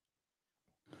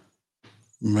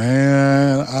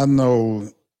 Man, I know.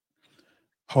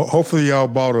 Hopefully y'all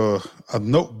bought a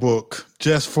notebook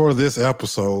just for this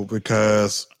episode,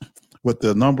 because with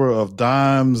the number of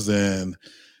dimes and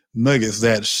nuggets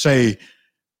that Shay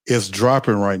is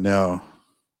dropping right now,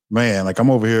 man, like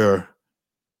I'm over here,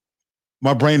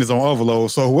 my brain is on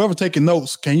overload. So whoever taking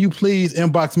notes, can you please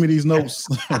inbox me these notes?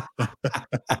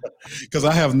 Because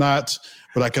I have not,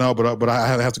 but I can open up, but I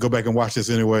have to go back and watch this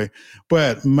anyway.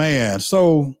 But man,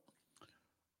 so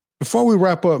before we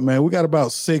wrap up, man, we got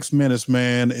about 6 minutes,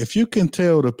 man. If you can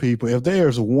tell the people, if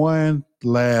there's one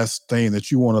last thing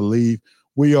that you want to leave,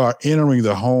 we are entering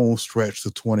the home stretch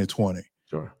to 2020.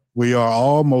 Sure. We are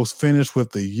almost finished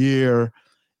with the year.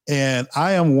 And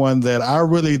I am one that I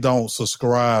really don't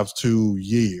subscribe to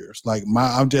years. Like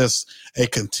I'm just a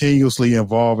continuously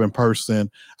evolving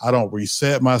person. I don't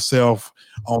reset myself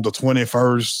on the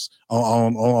 21st,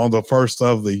 on the first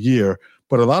of the year,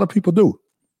 but a lot of people do.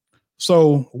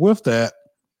 So with that,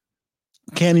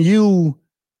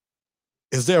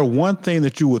 is there one thing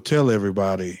that you would tell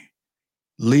everybody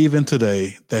leaving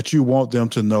today that you want them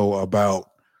to know about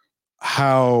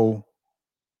how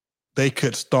they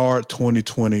could start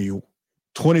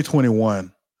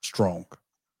 2021 strong?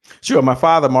 Sure. My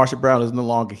father, Marshall Brown, is no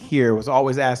longer here, was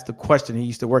always asked the question. He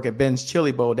used to work at Ben's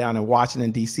Chili Bowl down in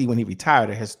Washington, D.C. when he retired,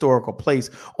 a historical place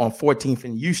on 14th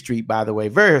and U Street, by the way,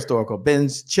 very historical,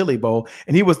 Ben's Chili Bowl.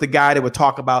 And he was the guy that would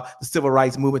talk about the civil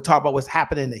rights movement, talk about what's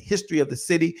happening in the history of the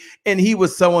city. And he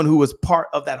was someone who was part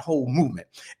of that whole movement.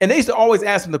 And they used to always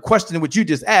ask him the question, which you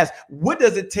just asked, what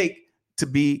does it take to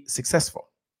be successful?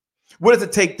 What does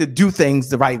it take to do things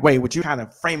the right way? Which you kind of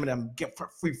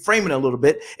reframing it a little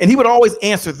bit. And he would always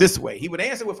answer this way. He would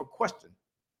answer with a question.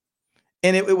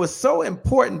 And it was so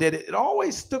important that it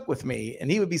always stuck with me. And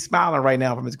he would be smiling right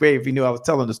now from his grave if he knew I was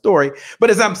telling the story. But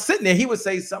as I'm sitting there, he would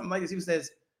say something like this. He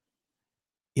says,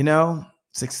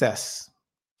 success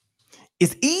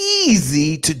is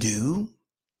easy to do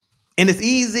and it's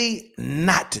easy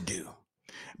not to do.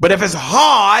 But if it's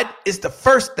hard, it's the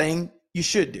first thing you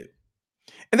should do.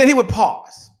 And then he would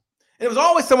pause. And there was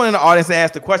always someone in the audience that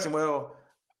asked the question, well,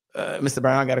 Mr.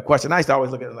 Brown, I got a question. I used to always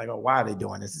look at it like, oh, why are they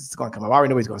doing this? It's going to come up. I already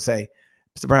know what he's going to say.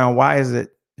 Mr. Brown, why is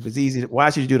it, if it's easy, why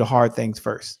should you do the hard things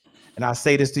first? And I'll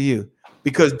say this to you,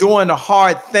 because doing the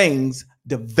hard things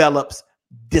develops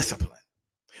discipline.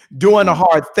 Doing the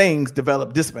hard things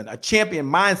develop discipline. A champion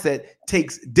mindset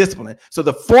takes discipline. So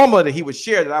the formula that he would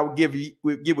share that I would give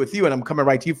with you, and I'm coming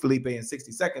right to you, Felipe, in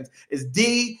 60 seconds, is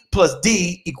D plus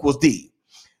D equals D.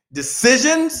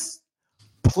 Decisions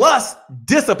plus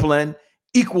discipline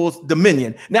equals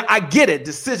dominion. Now, I get it.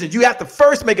 Decisions. You have to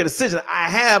first make a decision. I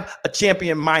have a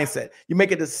champion mindset. You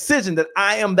make a decision that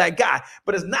I am that guy.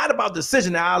 But it's not about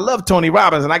decision. Now, I love Tony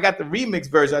Robbins, and I got the remix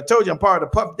version. I told you I'm part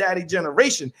of the Puff Daddy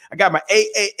generation. I got my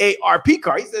AARP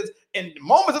card. He says, in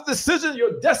moments of decision,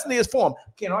 your destiny is formed.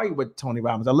 I can't argue with Tony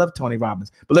Robbins. I love Tony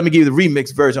Robbins, but let me give you the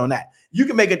remix version on that. You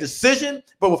can make a decision,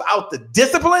 but without the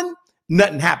discipline,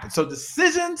 nothing happens. So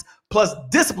decisions plus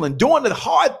discipline, doing the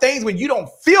hard things when you don't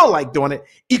feel like doing it,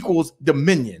 equals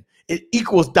dominion. It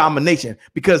equals domination,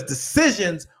 because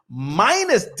decisions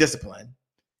minus discipline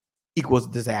equals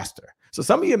disaster. So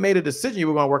some of you made a decision you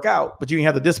were going to work out, but you didn't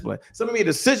have the discipline. Some of you made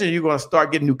a decision you're going to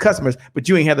start getting new customers, but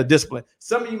you ain't have the discipline.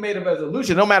 Some of you made a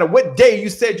resolution. No matter what day you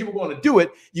said you were going to do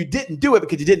it, you didn't do it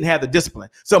because you didn't have the discipline.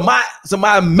 So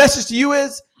my message to you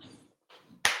is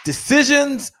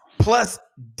decisions plus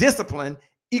discipline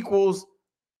equals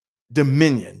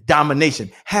dominion, domination.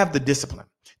 Have the discipline.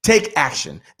 Take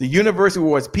action. The universe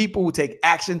rewards people who take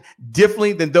action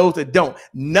differently than those that don't.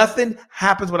 Nothing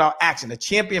happens without action. The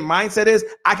champion mindset is,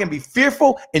 I can be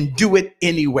fearful and do it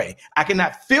anyway. I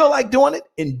cannot feel like doing it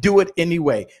and do it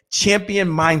anyway. Champion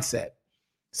mindset.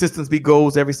 Systems beat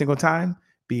goals every single time.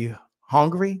 Be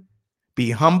hungry,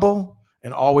 be humble,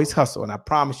 and always hustle. And I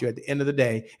promise you, at the end of the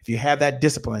day, if you have that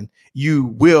discipline, you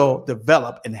will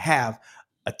develop and have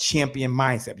a champion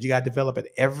mindset. But you got to develop it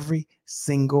every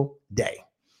single day.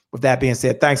 With that being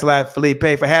said, thanks a lot, Felipe,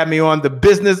 for having me on The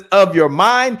Business of Your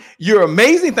Mind. You're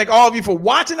amazing. Thank all of you for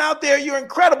watching out there. You're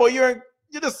incredible. You're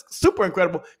just super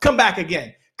incredible. Come back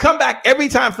again. Come back every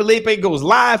time Felipe goes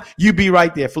live. You be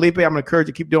right there. Felipe, I'm going to encourage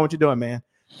you to keep doing what you're doing, man.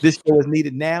 This show is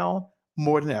needed now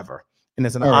more than ever. And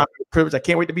it's an honor and privilege. I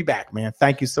can't wait to be back, man.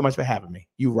 Thank you so much for having me.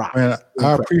 You rock. Man,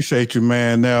 I appreciate you,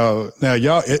 man. Now,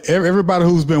 y'all, everybody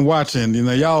who's been watching,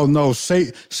 y'all know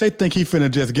Shay think he finna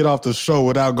just get off the show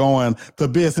without going The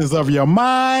Business of Your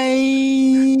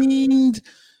Mind.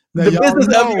 Now, the Business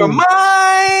of Your Mind.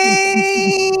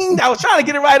 I was trying to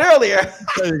get it right earlier.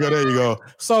 There you go.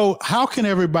 So how can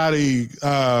everybody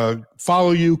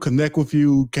follow you, connect with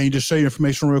you? Can you just share your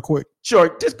information real quick?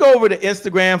 Sure. Just go over to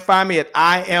Instagram. Find me at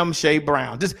I Am Shay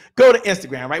Brown. Just go to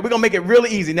Instagram, right? We're going to make it really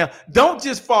easy. Now, don't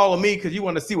just follow me because you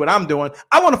want to see what I'm doing.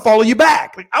 I want to follow you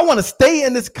back. I want to stay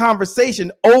in this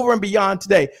conversation over and beyond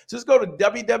today. So just go to go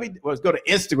to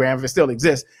Instagram if it still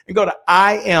exists, and go to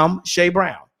I Am Shay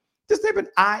Brown. Just type in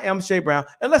I Am Shay Brown,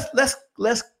 and let's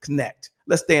connect.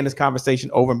 Let's stay in this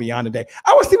conversation over and beyond today.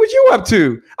 I want to see what you're up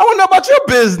to. I want to know about your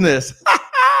business.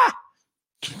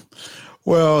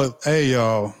 Well, hey,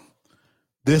 y'all.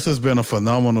 This has been a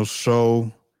phenomenal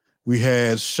show. We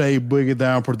had Shay Boogie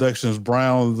Down Productions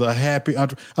Brown, the happy. I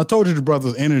told you the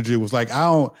brother's energy was like,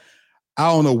 I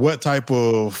don't know what type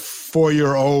of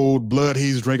 4-year-old blood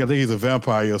he's drinking. I think he's a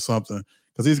vampire or something,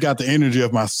 because he's got the energy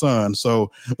of my son.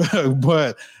 So,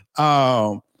 but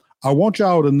I want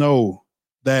y'all to know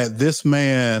that this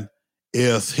man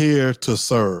is here to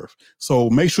serve. So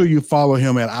make sure you follow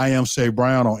him at I Am Shay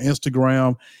Brown on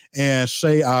Instagram. And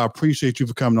Shay, I appreciate you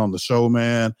for coming on the show,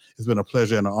 man. It's been a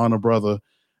pleasure and an honor, brother.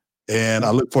 And I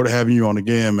look forward to having you on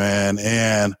again, man.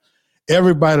 And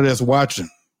everybody that's watching,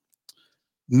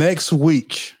 next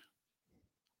week,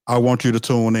 I want you to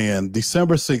tune in.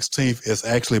 December 16th is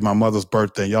actually my mother's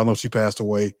birthday. Y'all know she passed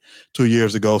away 2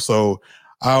 years ago. So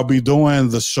I'll be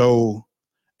doing the show,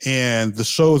 and the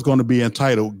show is going to be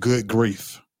entitled Good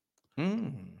Grief.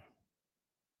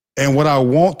 And what I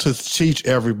want to teach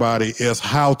everybody is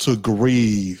how to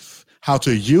grieve, how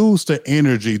to use the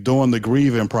energy during the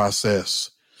grieving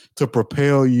process to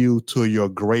propel you to your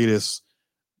greatest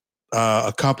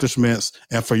accomplishments,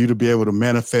 and for you to be able to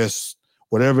manifest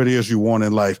whatever it is you want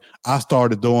in life. I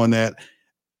started doing that,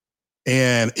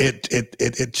 and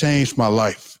it changed my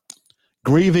life.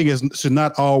 Grieving should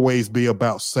not always be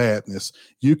about sadness.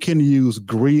 You can use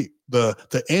grief,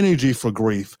 the energy for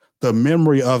grief, the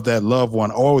memory of that loved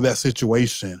one or that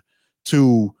situation,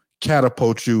 to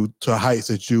catapult you to heights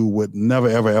that you would never,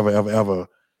 ever, ever, ever, ever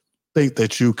think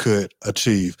that you could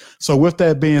achieve. So with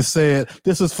that being said,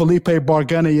 this is Felipe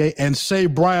Barganier and Shay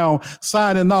Brown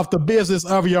signing off. The Business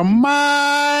of Your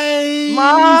Mind.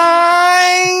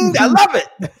 I love it.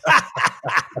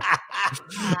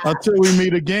 Until we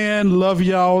meet again, love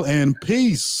y'all and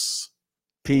peace.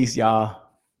 Peace, y'all.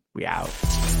 We out.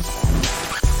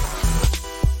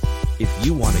 If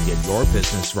you want to get your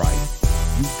business right,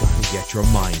 you've got to get your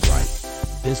mind right.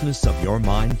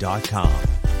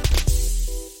 businessofyourmind.com.